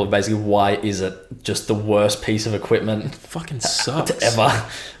article of basically why is it just the worst piece of equipment it fucking sucks ever.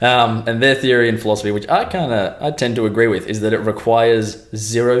 And their theory and philosophy, which I tend to agree with, is that it requires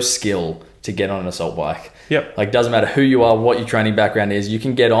 0 skill to get on an assault bike. Yep. Like doesn't matter who you are, what your training background is, you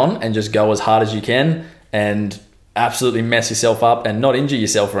can get on and just go as hard as you can and absolutely mess yourself up and not injure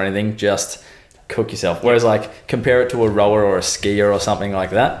yourself or anything, just cook yourself. Whereas like compare it to a rower or a skier or something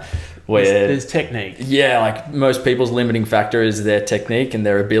like that, where there's technique. Yeah, like most people's limiting factor is their technique and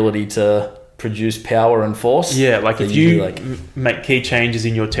their ability to produce power and force. Yeah, like if you make key changes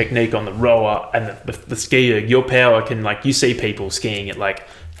in your technique on the rower and the skier, your power can, like, you see people skiing at like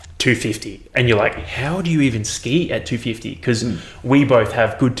 250 and you're like, how do you even ski at 250? Because we both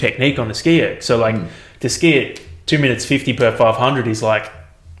have good technique on the skier. So like to ski at 2 minutes 50 per 500 is like,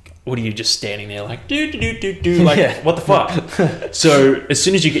 what are you just standing there like do like what the fuck? So as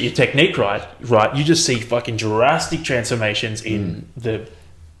soon as you get your technique right, you just see fucking drastic transformations in the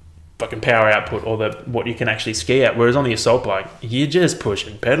fucking power output or the what you can actually ski at. Whereas on the assault bike, you're just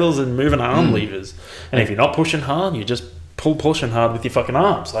pushing pedals and moving arm levers, and if you're not pushing hard, you just pushing hard with your fucking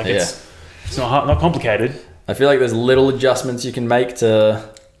arms. Like it's not hard, not complicated. I feel like there's little adjustments you can make to.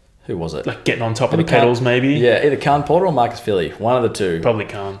 Who was it? Like getting on top of the pedals, maybe? Yeah, either Khan Porter or Marcus Philly. One of the two. Probably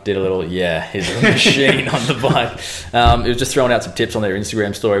Khan. Did a little, he's a machine on the bike. It was just throwing out some tips on their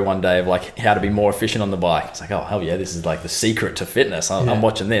Instagram story one day of like how to be more efficient on the bike. It's like, oh, hell yeah, this is like the secret to fitness. I'm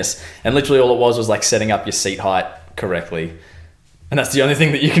watching this. And literally all it was like setting up your seat height correctly. And that's the only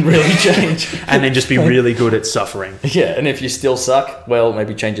thing that you can really change. And then just be really good at suffering. Yeah, and if you still suck, well,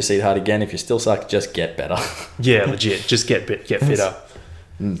 maybe change your seat height again. If you still suck, just get better. Yeah, legit. Just get fitter.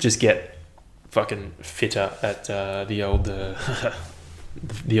 Just get fucking fitter at the old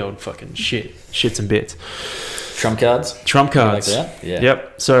fucking shits and bits. Trump cards. Trump cards. Like that? Yeah.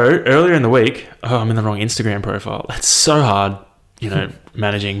 Yep. So earlier in the week, I'm in the wrong Instagram profile. It's so hard,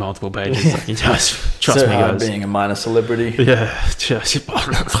 managing multiple pages. Like, trust me, guys. Being a minor celebrity. Yeah.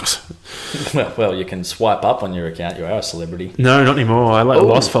 Well, you can swipe up on your account. You are a celebrity. No, not anymore. I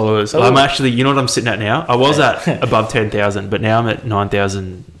lost followers. I'm actually, you know what I'm sitting at now? I was at above 10,000, but now I'm at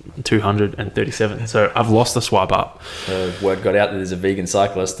 9,237. So I've lost the swipe up. Word got out that there's a vegan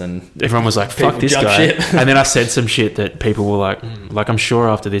cyclist, and everyone was like, fuck this guy. And then I said some shit that people were like, I'm sure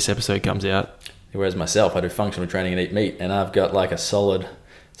after this episode comes out. Whereas myself, I do functional training and eat meat, and I've got like a solid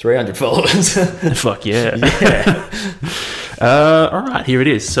 300 followers. Fuck yeah. All right, here it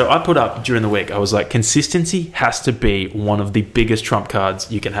is. So I put up during the week, I was like, consistency has to be one of the biggest trump cards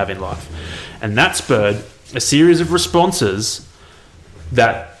you can have in life. And that spurred a series of responses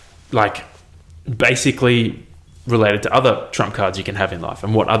that like basically related to other trump cards you can have in life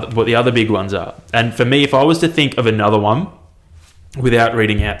and what the other big ones are. And for me, if I was to think of another one without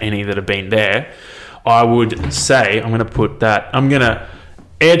reading out any that have been there, I would say, I'm going to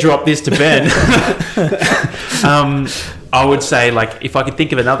airdrop this to Ben. I would say, like, if I could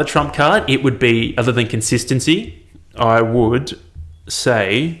think of another trump card, it would be, other than consistency, I would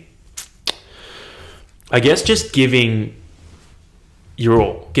say, I guess, just giving your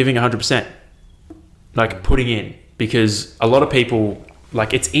all, giving 100%, like putting in, because a lot of people,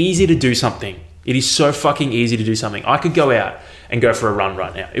 like, it's easy to do something. It is so fucking easy to do something. I could go out and go for a run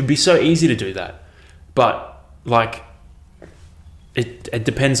right now. It would be so easy to do that. But, like, it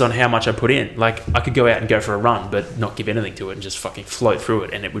depends on how much I put in. Like, I could go out and go for a run, but not give anything to it and just fucking float through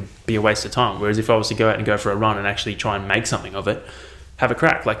it, and it would be a waste of time. Whereas if I was to go out and go for a run and actually try and make something of it, have a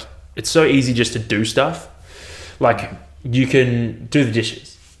crack. Like, it's so easy just to do stuff. Like, you can do the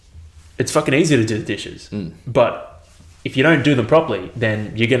dishes. It's fucking easy to do the dishes. But if you don't do them properly,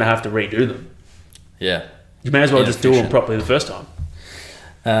 then you're going to have to redo them. Yeah. You may as well just do them properly the first time.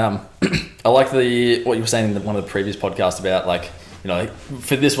 I like what you were saying in one of the previous podcasts about, like,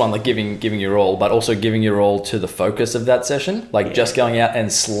 for this one, like giving your all, but also giving your all to the focus of that session. Like, just going out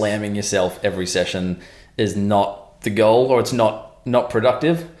and slamming yourself every session is not the goal, or it's not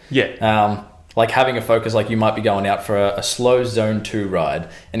productive. Yeah. Like, having a focus, like, you might be going out for a slow zone 2 ride,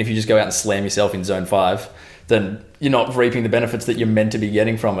 and if you just go out and slam yourself in zone 5, then you're not reaping the benefits that you're meant to be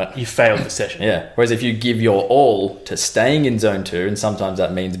getting from it. You failed the session. Yeah. Whereas if you give your all to staying in zone 2, and sometimes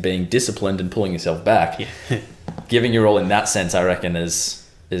that means being disciplined and pulling yourself back, giving your all in that sense, I reckon, is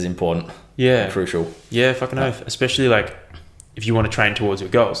important. Yeah. And crucial. Yeah, fucking oath. Especially, like, if you want to train towards your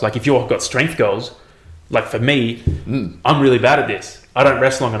goals. Like, if you've got strength goals, like, for me, I'm really bad at this. I don't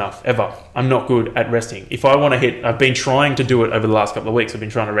rest long enough, ever. I'm not good at resting. If I want to hit, I've been trying to do it over the last couple of weeks. I've been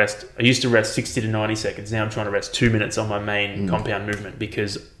trying to rest. I used to rest 60 to 90 seconds. Now I'm trying to rest 2 minutes on my main compound movement,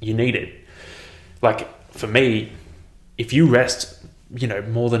 because you need it. Like, for me, if you rest,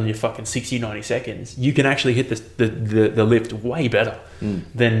 more than your fucking 60, 90 seconds, you can actually hit the lift way better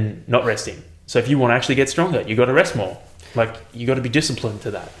than not resting. So if you want to actually get stronger, you got to rest more. Like, you got to be disciplined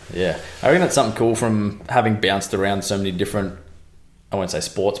to that. Yeah. I reckon that's something cool from having bounced around so many different, I won't say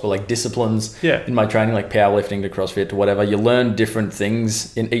sports, but like disciplines in my training, like powerlifting to CrossFit to whatever. You learn different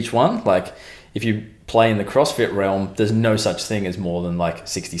things in each one. Like, if you play in the CrossFit realm, there's no such thing as more than like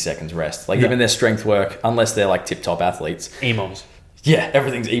 60 seconds rest. Like, even their strength work, unless they're like tip-top athletes. EMOMs. Yeah,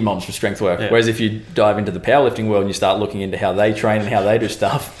 everything's EMOMs for strength work. Yeah. Whereas if you dive into the powerlifting world and you start looking into how they train and how they do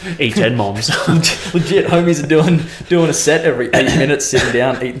stuff, E10 moms. Legit, homies are doing a set every 8 minutes, sitting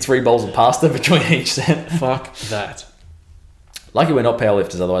down, eating 3 bowls of pasta between each set. Fuck that. Lucky we're not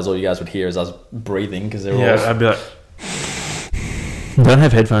powerlifters, otherwise all you guys would hear is us breathing, because they're all... I'd be like... I don't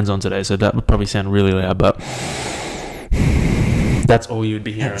have headphones on today, so that would probably sound really loud, but... That's all you'd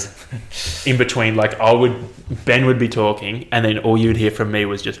be hearing. In between, like, Ben would be talking, and then all you'd hear from me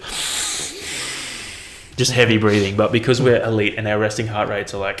was just heavy breathing. But because we're elite and our resting heart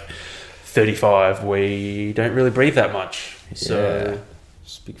rates are like 35, we don't really breathe that much. So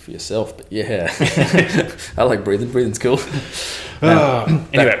speak for yourself, but I like breathing. Breathing's cool.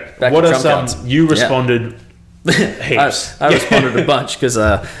 Anyway, back what are some cards. You responded heaps. I responded a bunch, because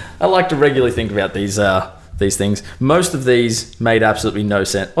I like to regularly think about these things. Most of these made absolutely no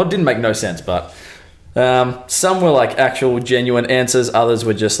sense, or didn't make no sense, but some were like actual genuine answers. Others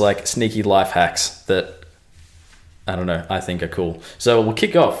were just like sneaky life hacks that, I don't know, I think are cool. So we'll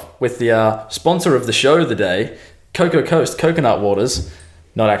kick off with the sponsor of the show of the day, Cocoa Coast coconut waters,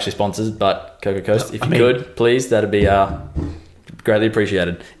 not actually sponsored, but Cocoa Coast. If you could, please, that'd be greatly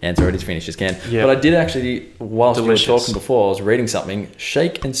appreciated. And it's already finished, just can. Yeah. But I did actually, whilst Delicious. you were talking before, I was reading something.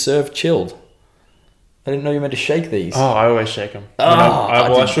 Shake and serve chilled. I didn't know you meant to shake these. Oh, I always shake them.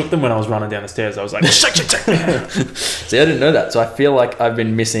 I shook them when I was running down the stairs. I was like, shake, shake, shake. See, I didn't know that. So I feel like I've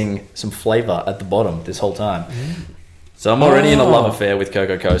been missing some flavour at the bottom this whole time. So I'm already in a love affair with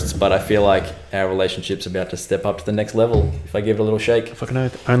Cocoa Coasts, but I feel like our relationship's about to step up to the next level if I give it a little shake. Fucking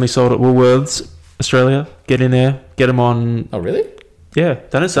oath. Only sold at Woolworths, Australia. Get in there. Get them on... Oh, really? Yeah,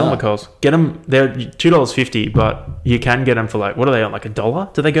 they don't sell them at Coles. Get them... They're $2.50, but you can get them for like... What are they on? Like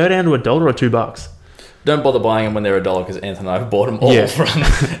 $1? Do they go down to $1 or $2? Don't bother buying them when they're $1 because Anthony and I have bought them all from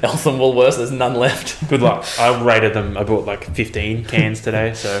Eltham Woolworths. There's none left. Good luck. I rated them. I bought like 15 cans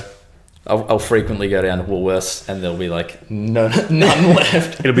today, so... I'll frequently go down to Woolworths and there'll be like none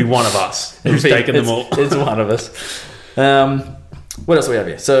left. It'll be one of us who's taken them all. It's one of us. What else do we have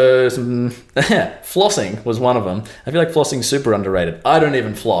here? So some flossing was one of them. I feel like flossing's super underrated. I don't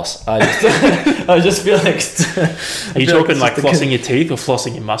even floss. I just feel like... Are you talking like flossing your teeth or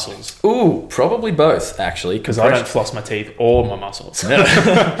flossing your muscles? Ooh, probably both actually. Because I don't floss my teeth or my muscles. No,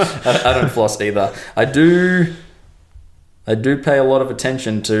 I don't floss either. I do pay a lot of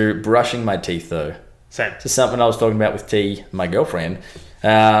attention to brushing my teeth though. Same. This is something I was talking about with T, my girlfriend,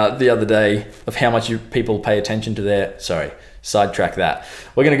 the other day, of how much people pay attention to their... Sorry, sidetrack that.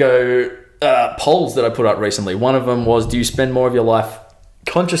 We're going to go polls that I put up recently. One of them was, do you spend more of your life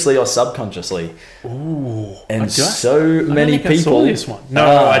consciously or subconsciously? Ooh. And so many people... I saw this one. No,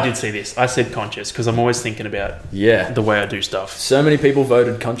 I did see this. I said conscious because I'm always thinking about the way I do stuff. So many people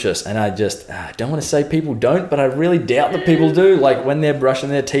voted conscious, and I just don't want to say people don't, but I really doubt that people do. Like when they're brushing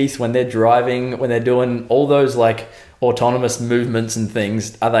their teeth, when they're driving, when they're doing all those like autonomous movements and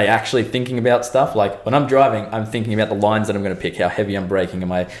things, are they actually thinking about stuff? Like when I'm driving, I'm thinking about the lines that I'm going to pick, how heavy I'm braking,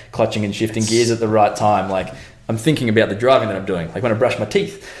 am I clutching and shifting gears at the right time? Like I'm thinking about the driving that I'm doing. Like when I brush my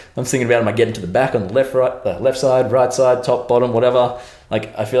teeth, I'm thinking about, am I getting to the back on the left side, right side, top, bottom, whatever.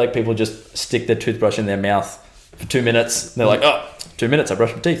 Like I feel like people just stick their toothbrush in their mouth for 2 minutes. And they're like, oh, 2 minutes, I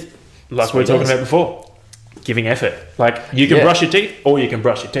brushed my teeth. Like we were talking about before, giving effort. Like you can brush your teeth or you can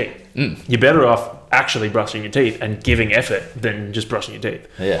brush your teeth. You're better off actually brushing your teeth and giving effort than just brushing your teeth.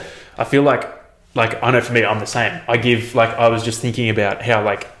 Yeah. I feel like I know for me, I'm the same. I was just thinking about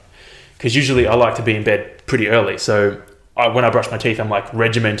how because usually I like to be in bed pretty early. So when I brush my teeth, I'm like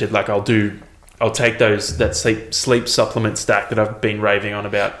regimented. Like I'll take that sleep supplement stack that I've been raving on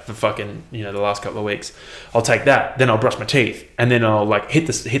about for fucking, the last couple of weeks. I'll take that, then I'll brush my teeth, and then I'll like hit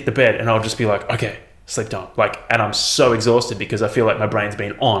the bed, and I'll just be like, okay, sleep time. And I'm so exhausted because I feel like my brain's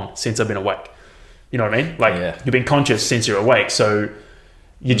been on since I've been awake. You know what I mean? You've been conscious since you're awake, so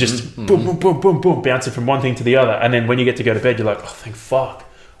you just boom, boom, boom, boom, boom, bouncing from one thing to the other, and then when you get to go to bed, you're like, oh, thank fuck.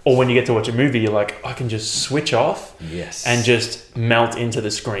 Or when you get to watch a movie, you're like, I can just switch off and just melt into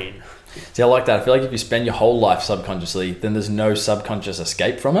the screen. See, I like that. I feel like if you spend your whole life subconsciously, then there's no subconscious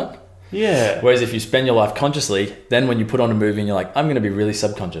escape from it. Yeah. Whereas if you spend your life consciously, then when you put on a movie and you're like, I'm going to be really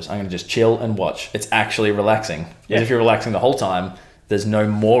subconscious, I'm going to just chill and watch, it's actually relaxing. Whereas if you're relaxing the whole time, there's no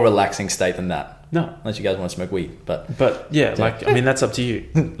more relaxing state than that. No. Unless you guys want to smoke weed. But that's up to you.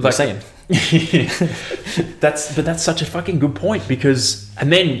 Like saying. That's such a fucking good point, because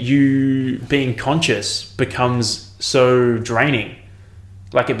and then you being conscious becomes so draining.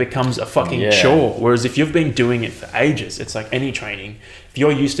 Like it becomes a fucking chore. Whereas if you've been doing it for ages, it's like any training. If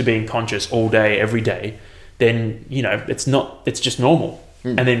you're used to being conscious all day, every day, then it's just normal.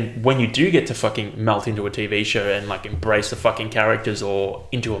 And then when you do get to fucking melt into a TV show and like embrace the fucking characters or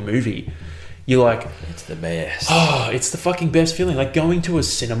into a movie, you're like, it's the best. Oh, it's the fucking best feeling. Like going to a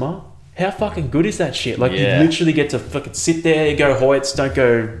cinema. How fucking good is that shit? Like you literally get to fucking sit there, go Hoyts, don't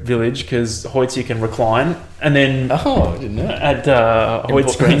go Village, because Hoyts you can recline, and then I didn't know. At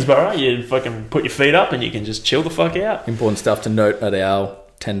Hoyts Greensboro, you fucking put your feet up and you can just chill the fuck out. Important stuff to note at our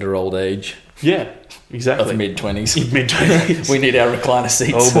tender old age. Yeah, exactly. Of mid-20s. Mid-20s. We need our recliner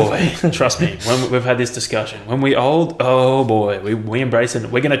seats. Oh boy, trust me. When we've had this discussion, when we old, oh boy, we embrace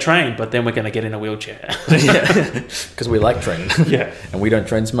it. We're going to train, but then we're going to get in a wheelchair. Yeah, because we like training. Yeah. And we don't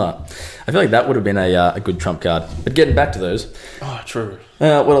train smart. I feel like that would have been a good trump card. But getting back to those. Oh, true.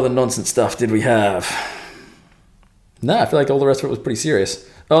 What other nonsense stuff did we have? No, I feel like all the rest of it was pretty serious.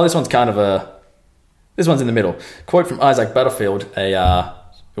 Oh, this one's kind of this one's in the middle. Quote from Isaac Butterfield,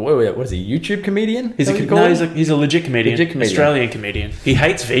 what is he, YouTube comedian? He's a legit comedian. Australian comedian. He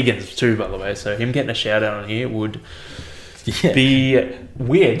hates vegans too, by the way, so him getting a shout out on here would Yeah. Be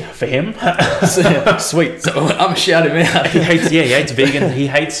weird for him. Sweet. So I'm shouting him out. He hates vegans. He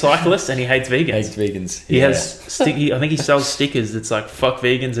hates cyclists and he hates vegans. Hates vegans. He has I think he sells stickers that's like fuck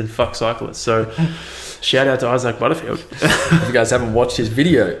vegans and fuck cyclists. So shout out to Isaac Butterfield. If you guys haven't watched his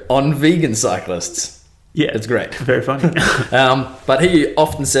video on vegan cyclists, yeah, it's great. Very funny. But he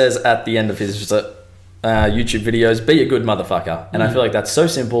often says at the end of his YouTube videos, be a good motherfucker. And I feel like that's so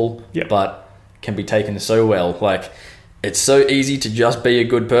simple, but can be taken so well. Like, it's so easy to just be a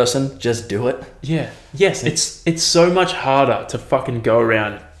good person. Just do it. Yeah. Yes. It's so much harder to fucking go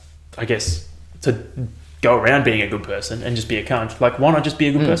around, I guess, to go around being a good person and just be a cunt. Like, why not just be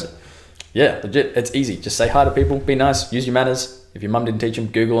a good person? Yeah, legit. It's easy. Just say hi to people. Be nice. Use your manners. If your mum didn't teach them,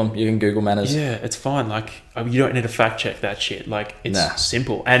 Google them. You can Google manners. Yeah, it's fine. Like, you don't need to fact check that shit. Like, it's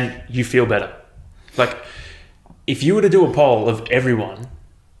simple. And you feel better. Like, if you were to do a poll of everyone,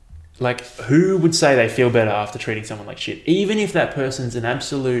 like, who would say they feel better after treating someone like shit? Even if that person's an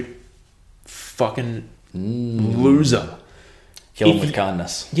absolute fucking loser. Kill them with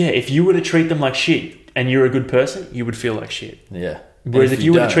kindness. Yeah, if you were to treat them like shit and you're a good person, you would feel like shit. Yeah. Whereas if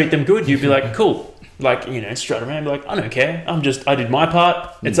you were to treat them good, you'd be like, cool. Like, strut around and be like, I don't care. I did my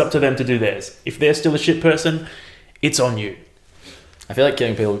part. It's up to them to do theirs. If they're still a shit person, it's on you. I feel like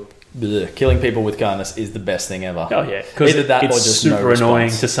killing people with kindness is the best thing ever. Oh yeah, because either that it's or just super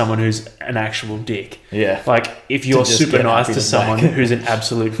annoying to someone who's an actual dick. Yeah, like if you're super nice to someone who's an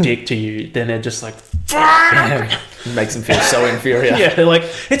absolute dick to you, then they're just like, fuck! It makes them feel so inferior. Yeah, they're like,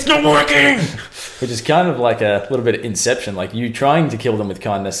 it's not working. Which is kind of like a little bit of Inception. Like, you trying to kill them with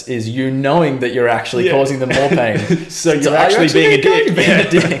kindness is you knowing that you're actually causing them more pain. So you're actually being a dick. Being a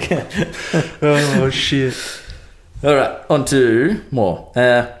dick. Oh shit! All right, on to more.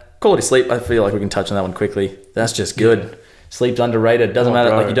 Quality sleep, I feel like we can touch on that one quickly. That's just good. Yeah. Sleep's underrated. Doesn't matter.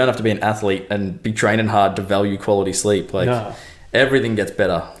 Bro. Like, you don't have to be an athlete and be training hard to value quality sleep. Like, everything gets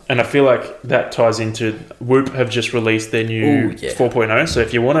better. And I feel like that ties into Whoop have just released their new 4.0. So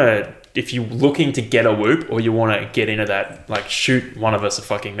if you're looking to get a Whoop or you want to get into that, like, shoot one of us a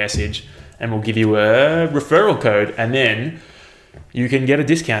fucking message and we'll give you a referral code, and then you can get a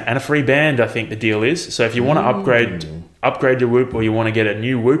discount and a free band, I think the deal is. So if you want to upgrade your Whoop or you want to get a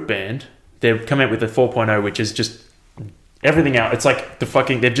new Whoop band, they've come out with a 4.0, which is just everything out. It's like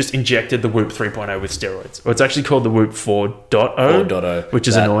they've just injected the Whoop 3.0 with steroids. Or it's actually called the Whoop 4.0, which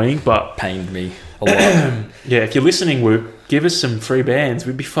is annoying, but pained me a lot. Yeah, if you're listening, Whoop, give us some free bands.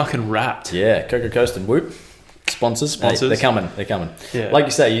 We'd be fucking wrapped. Yeah, Coca Coast and Whoop. Sponsors. Hey, they're coming. Yeah. Like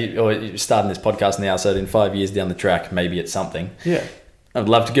you say, you're starting this podcast now, so in 5 years down the track, maybe it's something. Yeah. I'd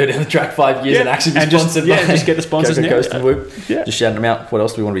love to go down the track 5 years and actually be sponsored by just get the sponsors Coca now. Coast and Whoop. Yeah. Just shouting them out. What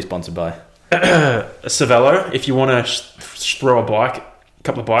else do we want to be sponsored by? Savello, if you want to throw a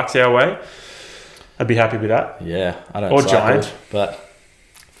couple of bikes our way, I'd be happy with that. Yeah, I don't or cycle, Giant. But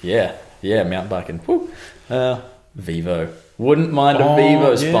yeah, mountain biking. Woo. Vivo. Wouldn't mind a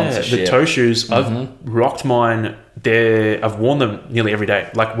Vivo sponsorship. The toe shoes, I've rocked mine. I've worn them nearly every day.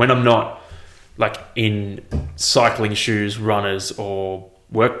 Like, when I'm not like in cycling shoes, runners, or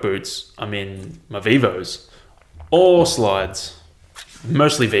work boots, I'm in my Vivos or slides.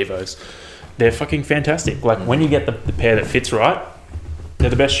 Mostly Vivos. They're fucking fantastic. Like, when you get the pair that fits right,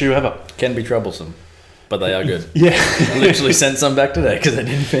 they're the best shoe ever. Can be troublesome, but they are good. Yeah. Literally sent some back today because they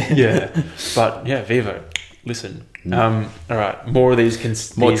didn't fit. Yeah. But yeah, Vivo. Listen. All right. More of these.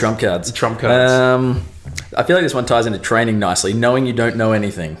 Trump cards. Trump cards. I feel like this one ties into training nicely. Knowing you don't know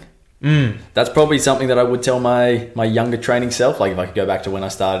anything. That's probably something that I would tell my younger training self. Like, if I could go back to when I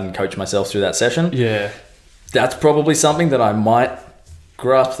started and coach myself through that session. Yeah. That's probably something that I might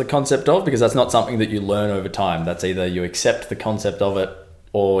grasp the concept of, because that's not something that you learn over time. That's either you accept the concept of it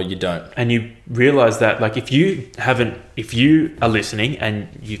or you don't. And you realize that, like, if you are listening and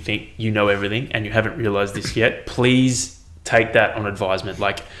you think you know everything and you haven't realized this yet, please take that on advisement.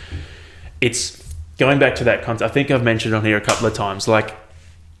 Like, it's going back to that concept. I think I've mentioned on here a couple of times, like,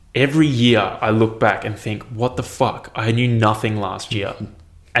 every year I look back and think, what the fuck? I knew nothing last year.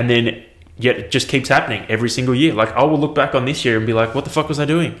 And then yet it just keeps happening every single year. Like, I will look back on this year and be like, what the fuck was I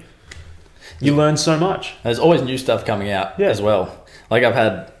doing? You learn so much. There's always new stuff coming out as well. Like, I've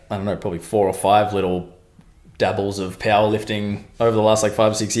had, I don't know, probably 4 or 5 little dabbles of powerlifting over the last 5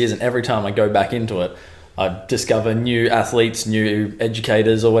 or 6 years. And every time I go back into it, I discover new athletes, new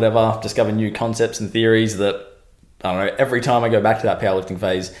educators or whatever, discover new concepts and theories that, I don't know, every time I go back to that powerlifting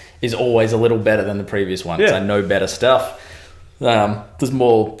phase is always a little better than the previous one. Yeah. I know better stuff. There's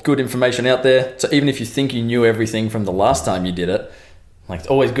more good information out there. So even if you think you knew everything from the last time you did it, like, it's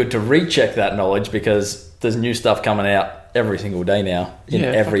always good to recheck that knowledge, because there's new stuff coming out every single day now in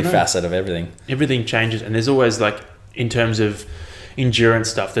every facet of everything. Everything changes, and there's always, like, in terms of endurance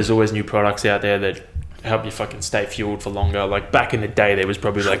stuff, there's always new products out there that help you fucking stay fueled for longer. Like back in the day, there was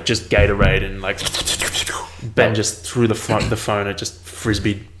probably like just Gatorade and like Ben just threw the phone and just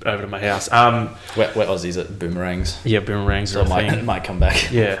frisbeed over to my house. Wet Aussies at boomerangs. Yeah, boomerangs So are a thing. it might come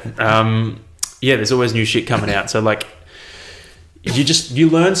back. Yeah. Yeah, there's always new shit coming out. So like you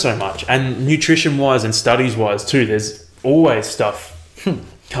learn so much, and nutrition wise and studies wise too, there's always stuff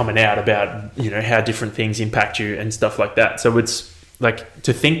coming out about, you know, how different things impact you and stuff like that. So it's like,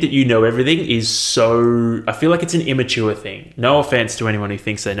 to think that you know everything is so, I feel like it's an immature thing. No offense to anyone who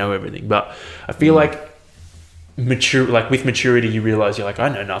thinks they know everything, but I feel like with maturity, you realize you're like, I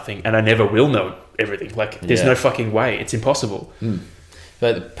know nothing and I never will know everything. Like there's no fucking way. It's impossible.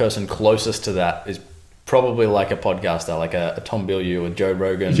 But the person closest to that is probably like a podcaster, like a Tom Bilyeu or Joe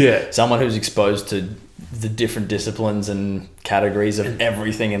Rogan. Yeah. Someone who's exposed to the different disciplines and categories of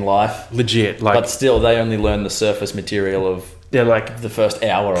everything in life. Legit. Like, but still, they only learn the surface material of they're like the first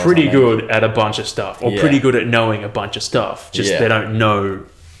hour. Pretty good at a bunch of stuff, or pretty good at knowing a bunch of stuff. Just they don't know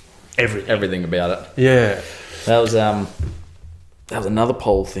everything about it. Yeah. That was another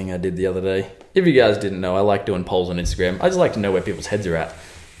poll thing I did the other day. If you guys didn't know, I like doing polls on Instagram. I just like to know where people's heads are at.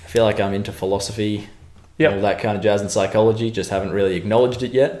 I feel like I'm into philosophy, all that kind of jazz and psychology. Just haven't really acknowledged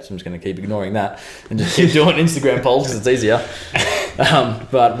it yet, so I'm just going to keep ignoring that and just keep doing Instagram polls because it's easier.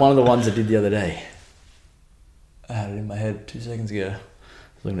 But one of the ones I did the other day, I had it in my head 2 seconds ago.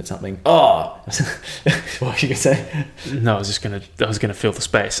 I was looking at something. Oh, what were you gonna say? No, I was gonna fill the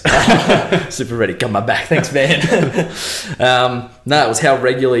space. Super ready. Got my back. Thanks, man. No, it was how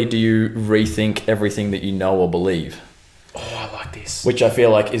regularly do you rethink everything that you know or believe? Oh, I like this. Which I feel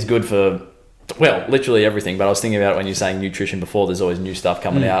like is good for, well, literally everything. But I was thinking about it when you're saying nutrition before. There's always new stuff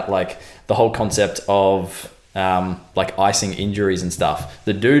coming out, like the whole concept of like icing injuries and stuff.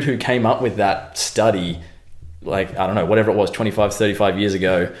 The dude who came up with that study, like, I don't know, whatever it was, 25, 35 years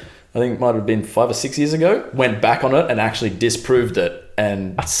ago, I think it might have been 5 or 6 years ago, went back on it and actually disproved it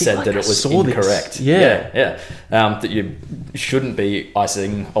and said that it was incorrect. Yeah. That you shouldn't be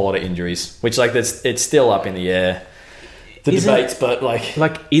icing a lot of injuries, which like it's still up in the air, the debates, but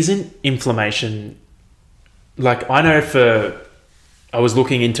like isn't inflammation, like I know I was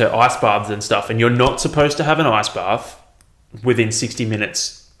looking into ice baths and stuff, and you're not supposed to have an ice bath within 60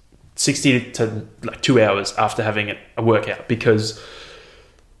 minutes 60 to like 2 hours after having a workout, because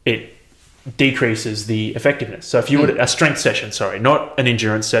it decreases the effectiveness. So if you were a strength session, not an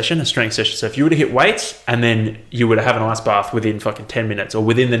endurance session, a strength session. So if you were to hit weights and then you were to have an ice bath within fucking 10 minutes or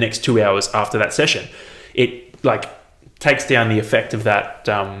within the next 2 hours after that session, it like takes down the effect of that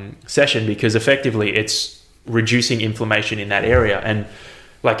session, because effectively it's reducing inflammation in that area. And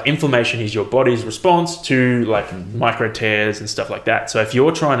like inflammation is your body's response to like micro tears and stuff like that. So if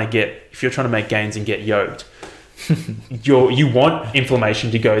you're trying to make gains and get yoked, you want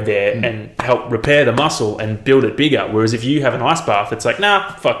inflammation to go there and help repair the muscle and build it bigger. Whereas if you have an ice bath, it's like,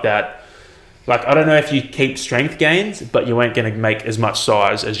 nah, fuck that. Like, I don't know if you keep strength gains, but you ain't going to make as much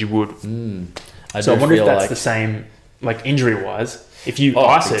size as you would. So I wonder if that's the same, like injury wise. If you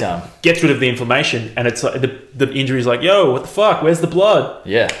ice it, gets rid of the inflammation, and it's like the injury is like, yo, what the fuck? Where's the blood?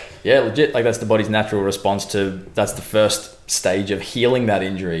 Yeah, legit. Like that's the body's natural response to. That's the first stage of healing that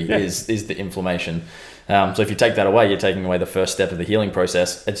injury is the inflammation. So if you take that away, you're taking away the first step of the healing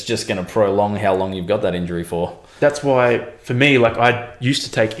process. It's just going to prolong how long you've got that injury for. That's why, for me, like I used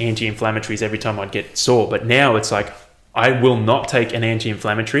to take anti-inflammatories every time I'd get sore, but now it's like I will not take an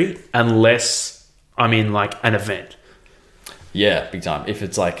anti-inflammatory unless I'm in like an event. Yeah, big time. If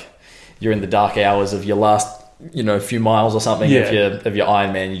it's like you're in the dark hours of your last, few miles or something, if you're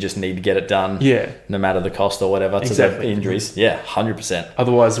Ironman, you just need to get it done. Yeah. No matter the cost or whatever. Exactly. To the injuries. Yeah, 100%.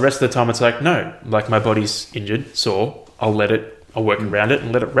 Otherwise, the rest of the time it's like, no, like my body's injured, sore. I'll work around it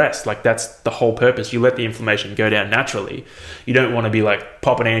and let it rest. Like that's the whole purpose. You let the inflammation go down naturally. You don't want to be like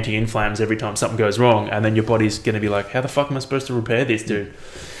popping anti-inflams every time something goes wrong, and then your body's going to be like, how the fuck am I supposed to repair this, dude?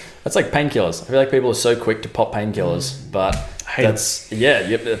 That's like painkillers. I feel like people are so quick to pop painkillers, but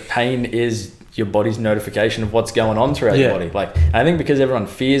pain is your body's notification of what's going on throughout your body. Like, I think because everyone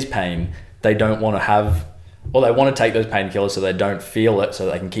fears pain, they don't want to have, or they want to take those painkillers so they don't feel it, so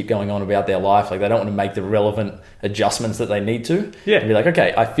they can keep going on about their life. Like, they don't want to make the relevant adjustments that they need to. Yeah. And be like,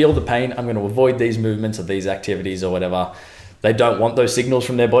 okay, I feel the pain. I'm going to avoid these movements or these activities or whatever. They don't want those signals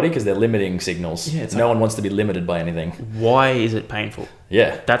from their body because they're limiting signals. Yeah, no one wants to be limited by anything. Why is it painful?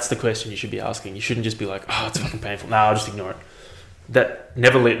 Yeah. That's the question you should be asking. You shouldn't just be like, oh, it's fucking painful. No, I'll just ignore it. That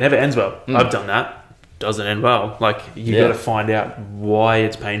never ends well. I've done that. Doesn't end well. Like, you got to find out why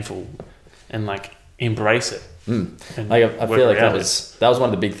it's painful and like embrace it. Like I feel like that was one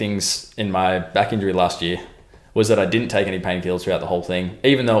of the big things in my back injury last year. was that I didn't take any painkillers throughout the whole thing,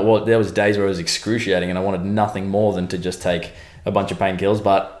 even though there was days where it was excruciating and I wanted nothing more than to just take a bunch of painkillers.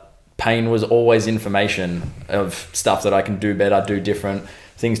 But pain was always information of stuff that I can do better, do different,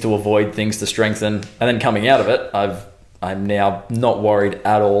 things to avoid, things to strengthen. And then coming out of it, I'm now not worried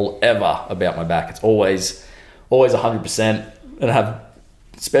at all ever about my back. It's always 100%. And I have,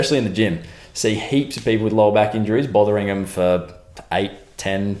 especially in the gym, see heaps of people with lower back injuries bothering them for 8,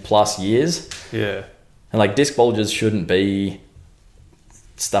 10 plus years. Yeah. And like disc bulges shouldn't be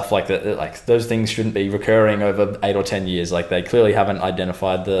stuff like that. Like those things shouldn't be recurring over 8 or 10 years. Like they clearly haven't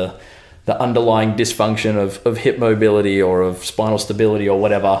identified the underlying dysfunction of hip mobility or of spinal stability or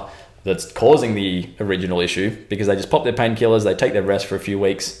whatever that's causing the original issue, because they just pop their painkillers, they take their rest for a few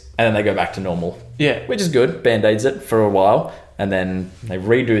weeks, and then they go back to normal. Yeah. Which is good. Band-aids it for a while, and then they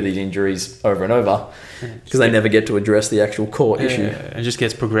redo these injuries over and over because they never get to address the actual core issue. It just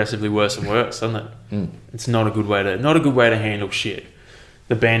gets progressively worse and worse, doesn't it? It's not a good way to handle shit.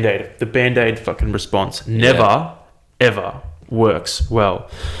 The band-aid fucking response never ever works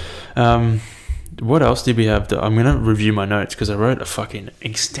well. What else did we have? I'm going to review my notes because I wrote a fucking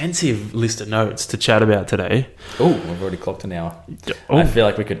extensive list of notes to chat about today. Oh, we've already clocked an hour. Oh. I feel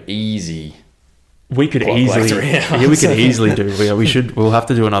like we could easily do. We'll have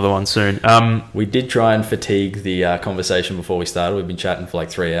to do another one soon. We did try and fatigue the conversation before we started. We've been chatting for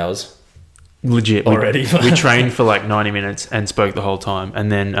like 3 hours. Legit. Already. We trained for like 90 minutes and spoke the whole time.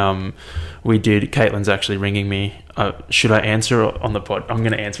 And then we did, Caitlin's actually ringing me. Should I answer on the pod? I'm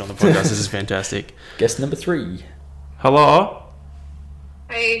going to answer on the podcast. This is fantastic. Guest number 3. Hello?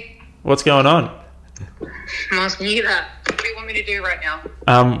 Hey. What's going on? I'm asking you that. What do you want me to do right now?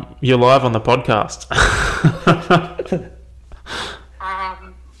 You're live on the podcast.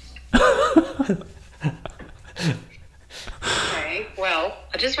 Okay, well,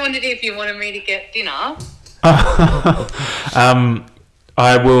 I just wondered if you wanted me to get dinner.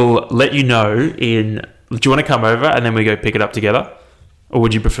 I will let you know in... Do you want to come over and then we go pick it up together? Or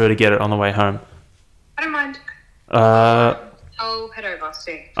would you prefer to get it on the way home? I don't mind. I'll head over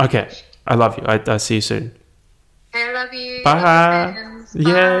soon. Okay. I love you. I see you soon. Okay, I love you. Bye.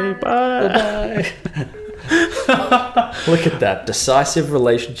 Yay. Bye. Look at that. Decisive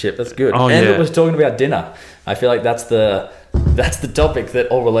relationship. That's good. Oh, and yeah. it was talking about dinner. I feel like that's the topic that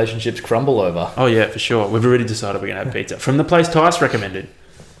all relationships crumble over. Oh, yeah, for sure. We've already decided we're going to have pizza. From the place Tice recommended.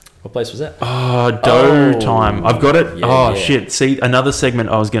 What place was that? Oh, dough time. I've got it. Yeah. Shit. See, another segment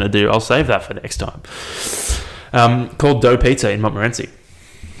I was going to do. I'll save that for next time. Called Dough Pizza in Montmorency.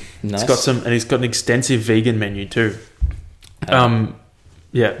 Nice. It's got an extensive vegan menu too.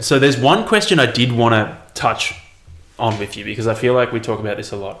 Yeah. So there's one question I did want to touch on with you because I feel like we talk about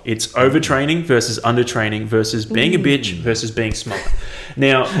this a lot. It's overtraining versus undertraining versus being a bitch versus being smart.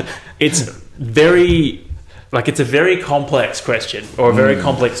 Now, it's a very complex question or a very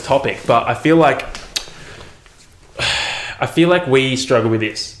complex topic, but I feel like we struggle with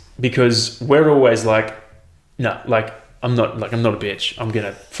this because we're always like, no, like I'm not a bitch. I'm going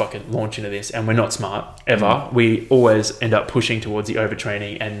to fucking launch into this, and we're not smart ever. We always end up pushing towards the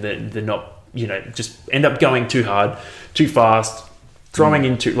overtraining and the not, just end up going too hard, too fast, throwing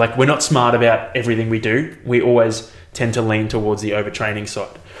into, like, we're not smart about everything we do. We always tend to lean towards the overtraining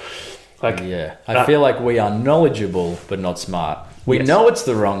side. Like, yeah, I feel like we are knowledgeable but not smart. We know it's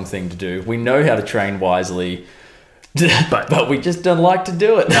the wrong thing to do. We know how to train wisely, but we just don't like to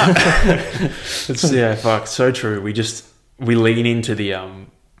do it. So true. We lean into the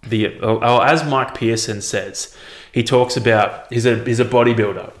as Mike Pearson says, he talks about he's a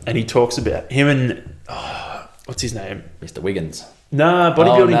bodybuilder, and he talks about him and what's his name? Mr. Wiggins.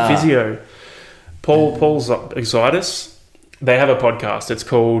 Bodybuilding physio. Paul Excitus. They have a podcast. It's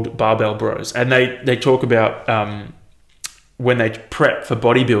called Barbell Bros, and they talk about when they prep for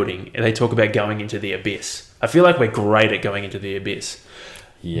bodybuilding, they talk about going into the abyss. I feel like we're great at going into the abyss,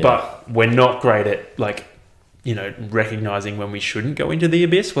 but we're not great at recognizing when we shouldn't go into the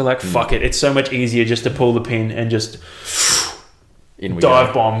abyss. We're like, fuck it. It's so much easier just to pull the pin and just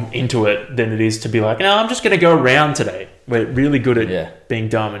dive bomb into it than it is to be like, no, I'm just going to go around today. We're really good at being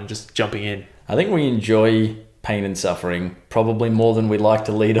dumb and just jumping in. I think we enjoy pain and suffering probably more than we like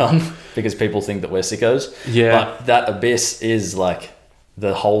to lead on because people think that we're sickos. Yeah. But that abyss is like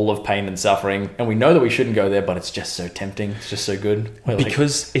the whole of pain and suffering, and we know that we shouldn't go there, but it's just so tempting. It's just so good. We're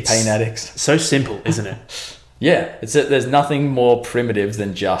because like it's pain addicts. So simple, isn't it? Yeah, there's nothing more primitive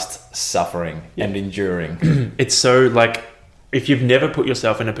than just suffering and enduring. It's so, like, if you've never put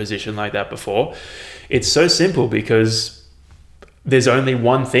yourself in a position like that before, it's so simple because there's only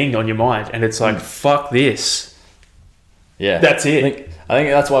one thing on your mind, and it's like, fuck this. Yeah, that's it. I think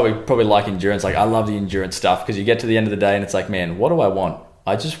that's why we probably like endurance. Like I love the endurance stuff because you get to the end of the day and it's like, man, what do I want?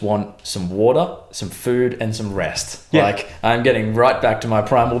 I just want some water, some food, and some rest. Yeah. Like I'm getting right back to my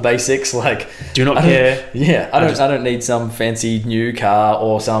primal basics. Like Do not care. Yeah, I don't need some fancy new car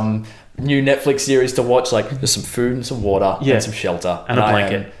or some new Netflix series to watch. Like there's some food and some water and some shelter and a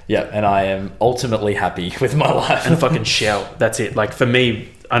blanket. And I am ultimately happy with my life. And a fucking shower. That's it. Like for me,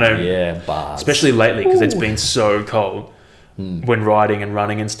 I know, bars. especially lately because it's been so cold when riding and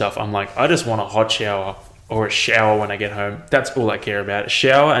running and stuff. I'm like, I just want a hot shower. Or a shower when I get home. That's all I care about. A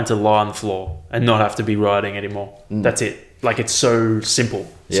shower and to lie on the floor and not have to be riding anymore. That's it. Like it's so simple.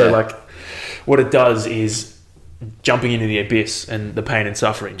 Yeah. So like what it does is jumping into the abyss and the pain and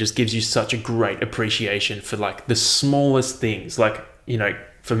suffering just gives you such a great appreciation for like the smallest things. Like, you know,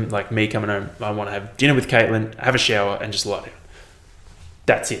 from like me coming home, I want to have dinner with Caitlin, have a shower and just lie down.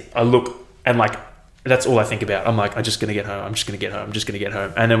 That's it. I look and like, that's all I think about. I'm like, I'm just going to get home. I'm just going to get home. I'm just going to get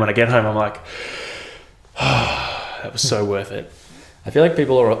home. And then when I get home, I'm like, that was so worth it. I feel like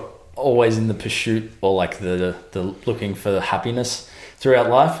people are always in the pursuit or like the looking for happiness throughout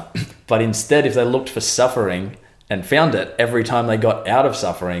life, but instead if they looked for suffering and found it every time they got out of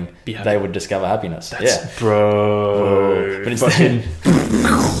suffering, they would discover happiness. Bro.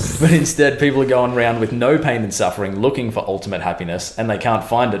 But instead people are going around with no pain and suffering looking for ultimate happiness and they can't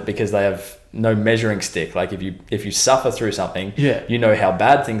find it because they have no measuring stick. Like if you suffer through something, you know how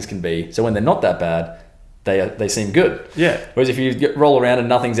bad things can be. So when they're not that bad, they seem good. Yeah. Whereas if you roll around and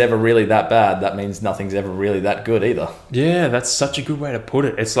nothing's ever really that bad, that means nothing's ever really that good either. Yeah, that's such a good way to put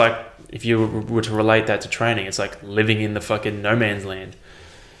it. It's like if you were to relate that to training, it's like living in the fucking no man's land.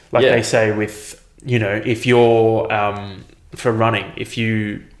 Like they say with, you know, if you're for running, if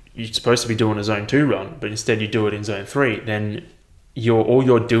you're supposed to be doing a zone 2 run, but instead you do it in zone 3, then all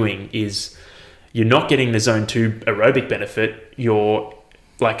you're doing is you're not getting the zone 2 aerobic benefit. You're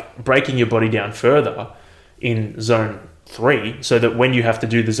like breaking your body down further in zone 3 so that when you have to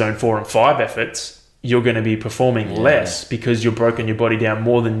do the zone 4 and 5 efforts, you're going to be performing less because you've broken your body down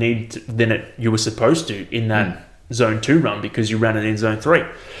more than you were supposed to in that zone 2 run because you ran it in zone 3.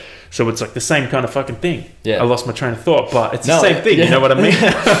 So it's like the same kind of fucking thing. Yeah. I lost my train of thought, but it's the same thing. You know what I mean?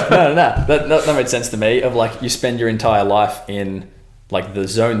 No. That made sense to me of like you spend your entire life in like the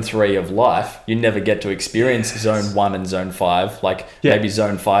zone 3 of life, you never get to experience zone 1 and zone 5. Like maybe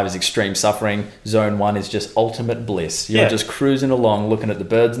zone 5 is extreme suffering. Zone 1 is just ultimate bliss. You're just cruising along, looking at the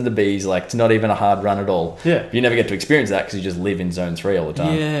birds and the bees. Like it's not even a hard run at all. Yeah. You never get to experience that because you just live in zone 3 all the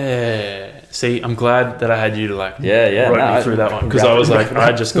time. Yeah. See, I'm glad that I had you to like write me through that one because I was like,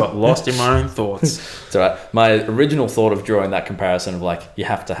 I just got lost in my own thoughts. It's all right. My original thought of drawing that comparison of like you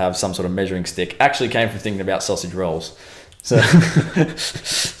have to have some sort of measuring stick actually came from thinking about sausage rolls. So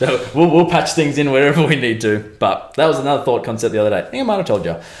we'll patch things in wherever we need to. But that was another thought concept the other day. I think I might have told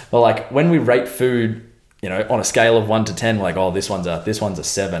you. But like when we rate food, you know, on a scale of 1 to 10, like, oh, this one's a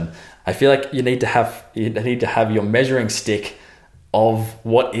 7. I feel like you need to have your measuring stick of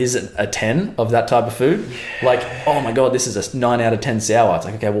what is a 10 of that type of food. Like, oh my God, this is a 9 out of 10 sour. It's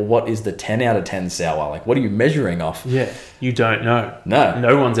like, okay, well, what is the 10 out of 10 sour? Like, what are you measuring off? Yeah, you don't know.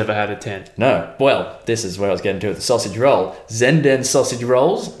 No one's ever had a 10. No. Well, this is where I was getting to with the sausage roll. Zenden sausage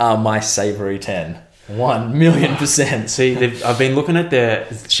rolls are my savory 10. 1,000,000%. See, I've been looking at their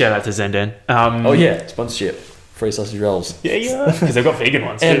shout out to Zenden. Oh yeah, sponsorship. Free sausage rolls. Yeah, because they've got vegan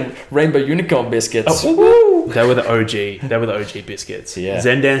ones and too. Rainbow Unicorn biscuits. Oh, woo! They were the OG biscuits. Yeah.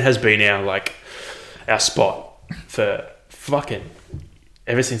 Zenden has been our spot for fucking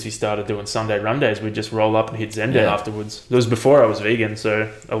ever since we started doing Sunday run days. We'd just roll up and hit Zenden afterwards. It was before I was vegan,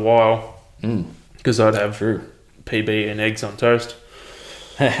 so a while. Because I'd have PB and eggs on toast.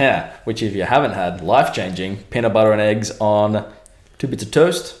 Which if you haven't had, life-changing peanut butter and eggs on 2 bits of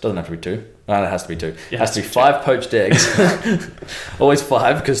toast. Doesn't have to be 2. No, it has to be 2. It has to be 5 poached eggs. Always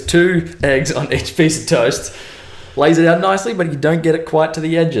 5 because 2 eggs on each piece of toast lays it out nicely, but you don't get it quite to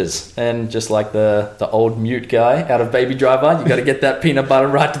the edges. And just like the old mute guy out of Baby Driver, you got to get that peanut butter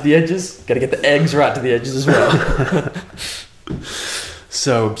right to the edges. Got to get the eggs right to the edges as well.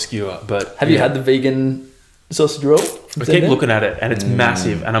 So obscure, but have you had the vegan sausage roll? I keep looking at it and it's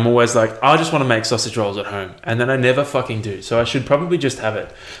massive and I'm always like, I just want to make sausage rolls at home, and then I never fucking do, so I should probably just have it.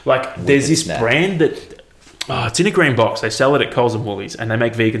 Like there's this brand that it's in a green box, they sell it at Coles and Woolies, and they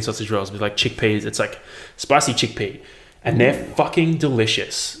make vegan sausage rolls with like chickpeas. It's like spicy chickpea and they're fucking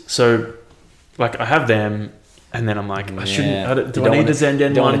delicious. So like I have them and then I'm like, I shouldn't, do I need the Zenden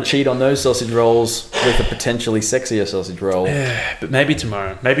one? Don't want to cheat on those sausage rolls with a potentially sexier sausage roll. Yeah, but maybe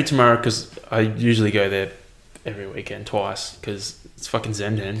tomorrow because I usually go there every weekend twice because it's fucking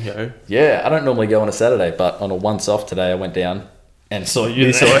Zenden, yo. Yeah, I don't normally go on a Saturday, but on a once off today I went down and saw you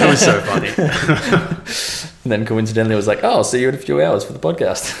You saw there. it. It was so funny. And then coincidentally, I was like, "Oh, I'll see you in a few hours for the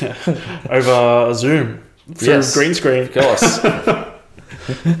podcast." Over Zoom. Through Yes. green screen. Of course.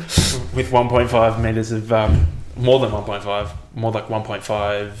 With 1.5 meters of more than 1.5, more like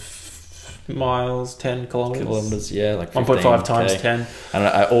 1.5 miles, 10 kilometers. Kilometers, yeah, like 1.5 times 15K. 10. And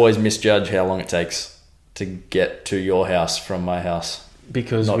I always misjudge how long it takes to get to your house from my house.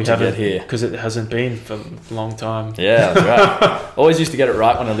 Because Not we to haven't get here. because it hasn't been for a long time. Yeah, that's right. Always used to get it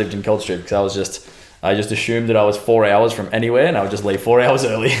right when I lived in Cold Street because I just assumed that I was 4 hours from anywhere and I would just leave 4 hours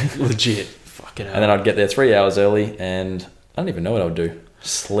early. Legit. Fucking hell. And then I'd get there 3 hours early and I don't even know what I would do.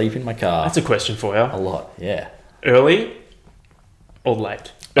 Sleep in my car. That's a question for you. a lot, yeah. Early or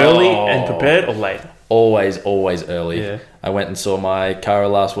late? Early Oh. and prepared or late? Always early. Yeah. I went and saw my Cara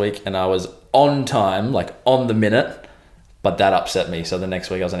last week and I was on time, like on the minute, but that upset me. So the next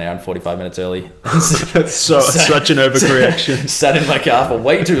week I was an hour and 45 minutes early. That's such an overcorrection. Sat in my car for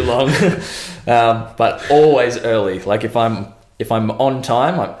way too long. But always early. Like if I'm on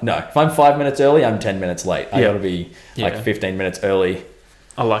time, if I'm 5 minutes early, I'm 10 minutes late. I Yeah. gotta be like Yeah. 15 minutes early.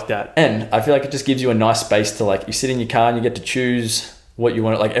 I like that. And I feel like it just gives you a nice space to like, you sit in your car and you get to choose what you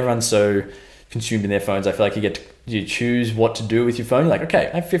want. Like everyone's so consumed in their phones. I feel like you choose what to do with your phone. You're like, okay,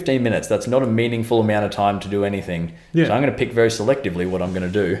 I have 15 minutes. That's not a meaningful amount of time to do anything. Yeah. So I'm going to pick very selectively what I'm going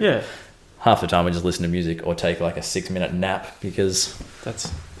to do. Yeah. Half the time I just listen to music or take like a 6-minute nap because That's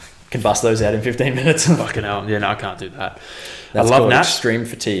I can bust those out in 15 minutes. fucking hell. Yeah, no, I can't do that. That's I love called naps, extreme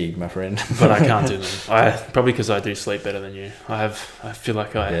fatigue, my friend. but I can't do them. Probably because I do sleep better than you. I feel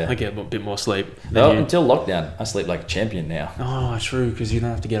like I get a bit more sleep than Well, you. until lockdown, I sleep like a champion now. Oh, true, because you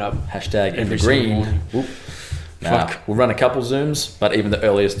don't have to get up. Hashtag in Every the single green. morning. Whoop. Nah, Fuck. we'll run a couple Zooms, but even the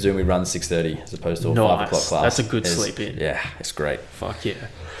earliest Zoom we run 6:30 as opposed to a 5 o'clock class. That's a good sleep in. Yeah, it's great. Fuck yeah.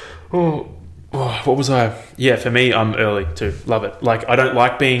 Oh, what was I? Yeah, for me, I'm early too. Love it. Like, I don't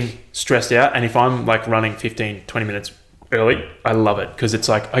like being stressed out. And if I'm like running 15, 20 minutes early, I love it. Because it's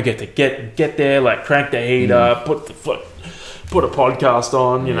like, I get to get there, like crank the heat up, put a podcast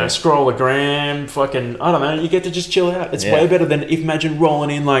on, you know, scroll a gram, fucking, I don't know, you get to just chill out. It's way better than, imagine rolling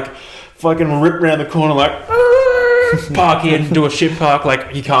in like, fucking rip around the corner like, park in, do a shit park,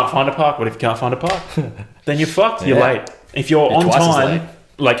 like, you can't find a park. What if you can't find a park? Then you're fucked, you're late. If you're on twice as time, late.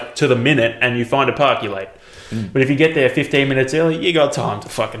 like to the minute, and you find a park, you're late. But if you get there 15 minutes early, you got time to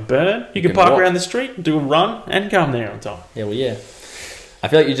fucking burn. You can park walk. around the street, do a run, and come there on time. Yeah, well, yeah. I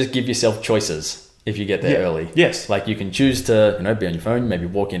feel like you just give yourself choices if you get there early. Yes. Like you can choose to, be on your phone, maybe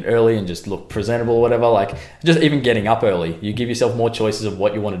walk in early and just look presentable or whatever. Like just even getting up early, you give yourself more choices of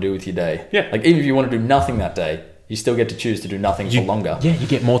what you want to do with your day. Yeah. Like even if you want to do nothing that day, you still get to choose to do nothing for longer. Yeah, you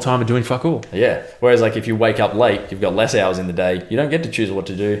get more time of doing fuck all. Yeah. Whereas like if you wake up late, you've got less hours in the day. You don't get to choose what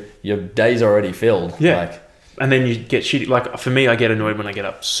to do. Your day's already filled. Yeah. Like, And then you get shitty. Like for me, I get annoyed when I get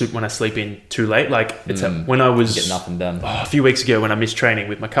up, when I sleep in too late. Like it's when I was get nothing done. a few weeks ago when I missed training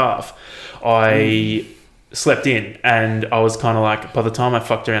with my calf, I slept in and I was kind of like, by the time I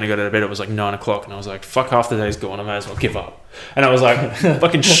fucked around and got out of bed, it was like 9 o'clock, and I was like, fuck, half the day's gone. I may as well give up. And I was like,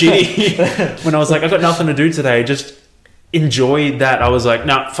 fucking shitty. When I was like, I got nothing to do today, just enjoy that. I was like,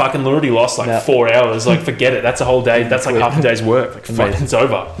 nah, fucking already lost like 4 hours. Like, forget it. That's a whole day. That's like half a day's work. Like, fuck, it's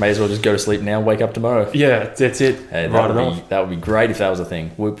over. May as well just go to sleep now, wake up tomorrow. Yeah, that's it. Hey, Right that would be great if that was a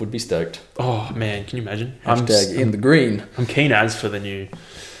thing. Whoop would be stoked. Oh man, can you imagine? Hashtag in the green. I'm keen as for the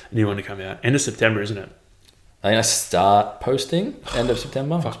new one to come out. End of September, isn't it? I think I start posting end of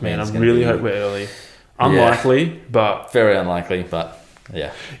September. Fuck man, I it's gonna really be hope we're early. Unlikely, but very unlikely, but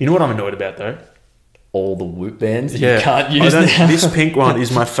yeah. you know what I'm annoyed about though? All the Whoop bands Yeah, you can't use now. this pink one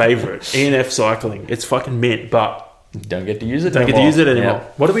is my favourite. E&F Cycling. It's fucking mint, but Don't get to use it don't get to use it anymore. Yeah.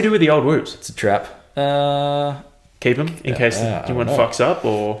 What do we do with the old whoops? It's a trap. Keep them in case I anyone don't know. fucks up,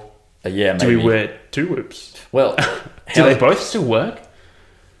 or Yeah, do maybe. we wear two whoops? Well, Do they both still work?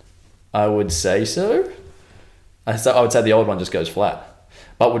 I would say so. I would say the old one just goes flat,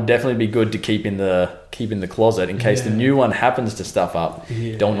 but would definitely be good to keep in the closet in case the new one happens to stuff up.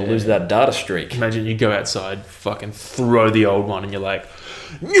 Yeah. Don't want to lose that data streak. Imagine you go outside, fucking throw the old one, and you're like,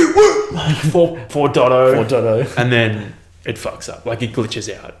 new whoop, 4.0, 4.0. and then it fucks up, like it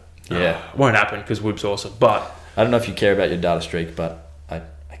glitches out. Yeah. Won't happen because Whoop's awesome, but I don't know if you care about your data streak, but I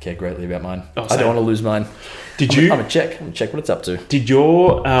care greatly about mine. Oh, I same. don't want to lose mine. I'm gonna check what it's up to. Did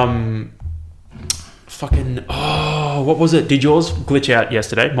your what was it? Did yours glitch out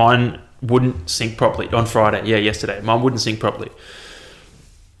yesterday? Mine wouldn't sync properly on Friday. Yeah, yesterday. Mine wouldn't sync properly.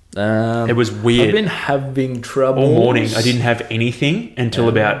 It was weird. I've been having trouble all morning. I didn't have anything until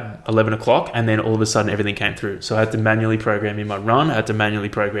about 11 o'clock, and then all of a sudden everything came through. So I had to manually program in my run. I had to manually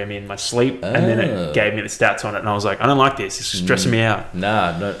program in my sleep, and then it gave me the stats on it. And I was like, I don't like this. It's stressing me out.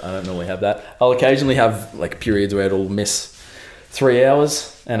 Nah, no, I don't normally have that. I'll occasionally have like periods where it'll miss 3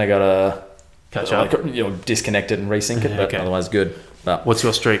 hours, and I gotta catch up, disconnect it and resync it. But otherwise, good. But what's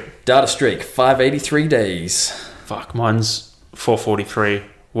your streak? Data streak 583 days. Fuck, mine's 443.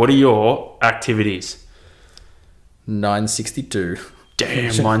 What are your activities? 962.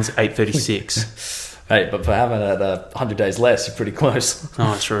 Damn, mine's 836. Hey, but for having it 100 days less, you're pretty close.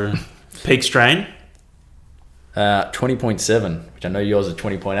 Oh, true. Peak strain? 20.7, which I know yours is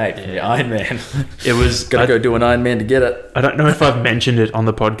 20.8 from your Ironman. It was... Gotta go do an Ironman to get it. I don't know if I've mentioned it on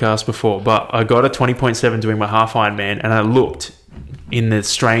the podcast before, but I got a 20.7 doing my half Ironman, and I looked in the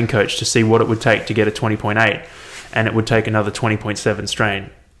strain coach to see what it would take to get a 20.8, and it would take another 20.7 strain.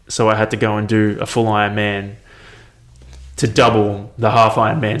 So I had to go and do a full Ironman to double the half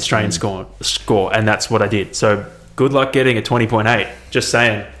Ironman strain score, and that's what I did. So good luck getting a 20.8. Just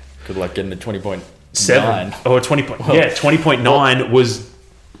saying. Good luck getting a 20.7 or 20. 20.9 was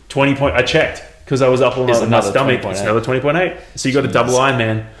 20 point. I checked because I was up all night with my stomach. It's another 20.8. So you got a double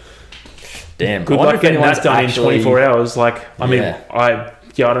Ironman. Damn. Good luck getting that done in 24 hours. I don't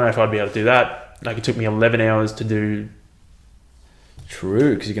know if I'd be able to do that. Like it took me 11 hours to do.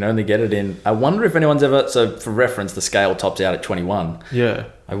 True, because you can only get it in... I wonder if anyone's ever... So, for reference, the scale tops out at 21. Yeah.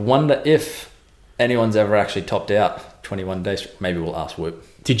 I wonder if anyone's ever actually topped out 21 days. Maybe we'll ask Whoop.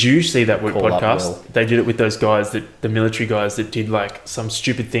 Did you see that Whoop Call up podcast? Will. They did it with those guys, the military guys that did like some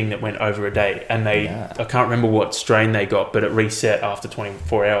stupid thing that went over a day. And I can't remember what strain they got, but it reset after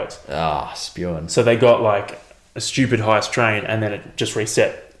 24 hours. Spewing. So they got like a stupid high strain and then it just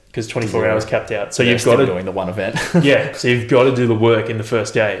reset. Because 24 hours capped out. So you've got to... doing the one event. Yeah, so you've got to do the work in the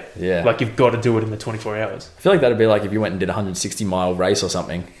first day. Yeah. Like you've got to do it in the 24 hours. I feel like that'd be like if you went and did a 160-mile race or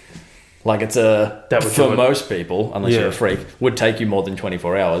something. Like it's for most people, unless you're a freak, would take you more than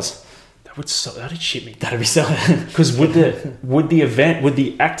 24 hours. That'd shit me. That'd be so... Because would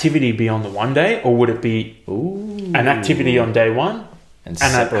the activity be on the one day, or would it be an activity on day one and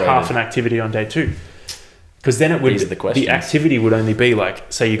half an activity on day two? Because then it would the activity would only be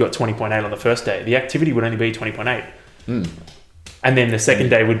like, say you got 20.8 on the first day, the activity would only be 20.8, and then the second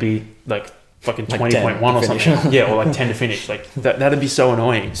day would be like fucking 20.1 or something. Yeah, or like 10 to finish. Like that'd be so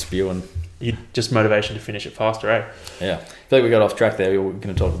annoying. Spewing. Just motivation to finish it faster, eh? Yeah. I feel like we got off track there. We were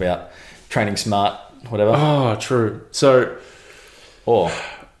going to talk about training smart, whatever. Oh, true. So, or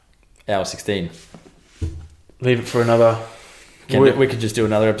hour 16. Leave it for another. We could just do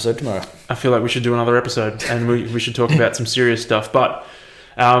another episode tomorrow. I feel like we should do another episode, and we should talk about some serious stuff. But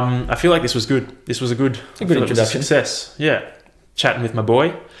I feel like this was good. This was a good introduction. Success. Yeah, chatting with my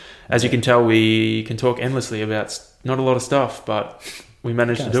boy. As you can tell, we can talk endlessly about not a lot of stuff, but we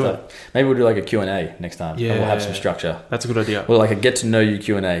managed to do it. Maybe we'll do like a Q&A next time. Yeah, and we'll have some structure. That's a good idea. Well, like a get to know you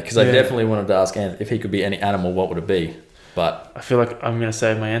Q&A, because I definitely wanted to ask Anth if he could be any animal, what would it be? But I feel like I'm going to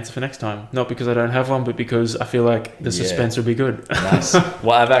save my answer for next time. Not because I don't have one, but because I feel like the suspense would be good. Nice.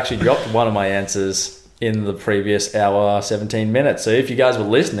 Well, I've actually dropped one of my answers in the previous hour, 17 minutes. So if you guys were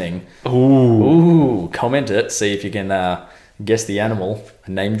listening, comment it. See if you can guess the animal.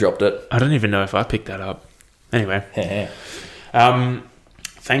 I name dropped it. I don't even know if I picked that up. Anyway.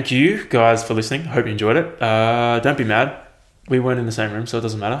 Thank you guys for listening. Hope you enjoyed it. Don't be mad. We weren't in the same room, so it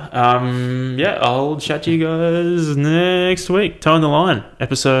doesn't matter. I'll chat to you guys next week. Toe in the Line,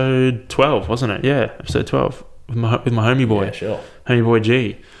 episode 12, wasn't it? Yeah, episode 12 with my homie boy. Yeah, sure. Homie boy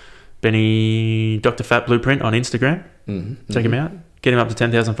G. Benny, Dr. Fat Blueprint on Instagram. Check him out. Get him up to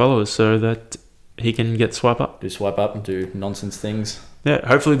 10,000 followers so that he can get swipe up. Do swipe up and do nonsense things. Yeah,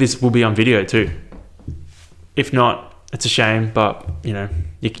 hopefully this will be on video too. If not, it's a shame, but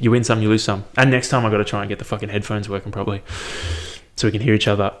you win some, you lose some. And next time I got to try and get the fucking headphones working properly, so we can hear each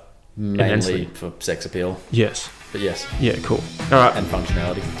other. Mainly immensely. for sex appeal. Yes. But yes. Yeah. Cool. All right. And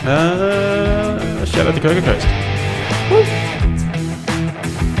functionality. Shout out to Coca Coast. Woo.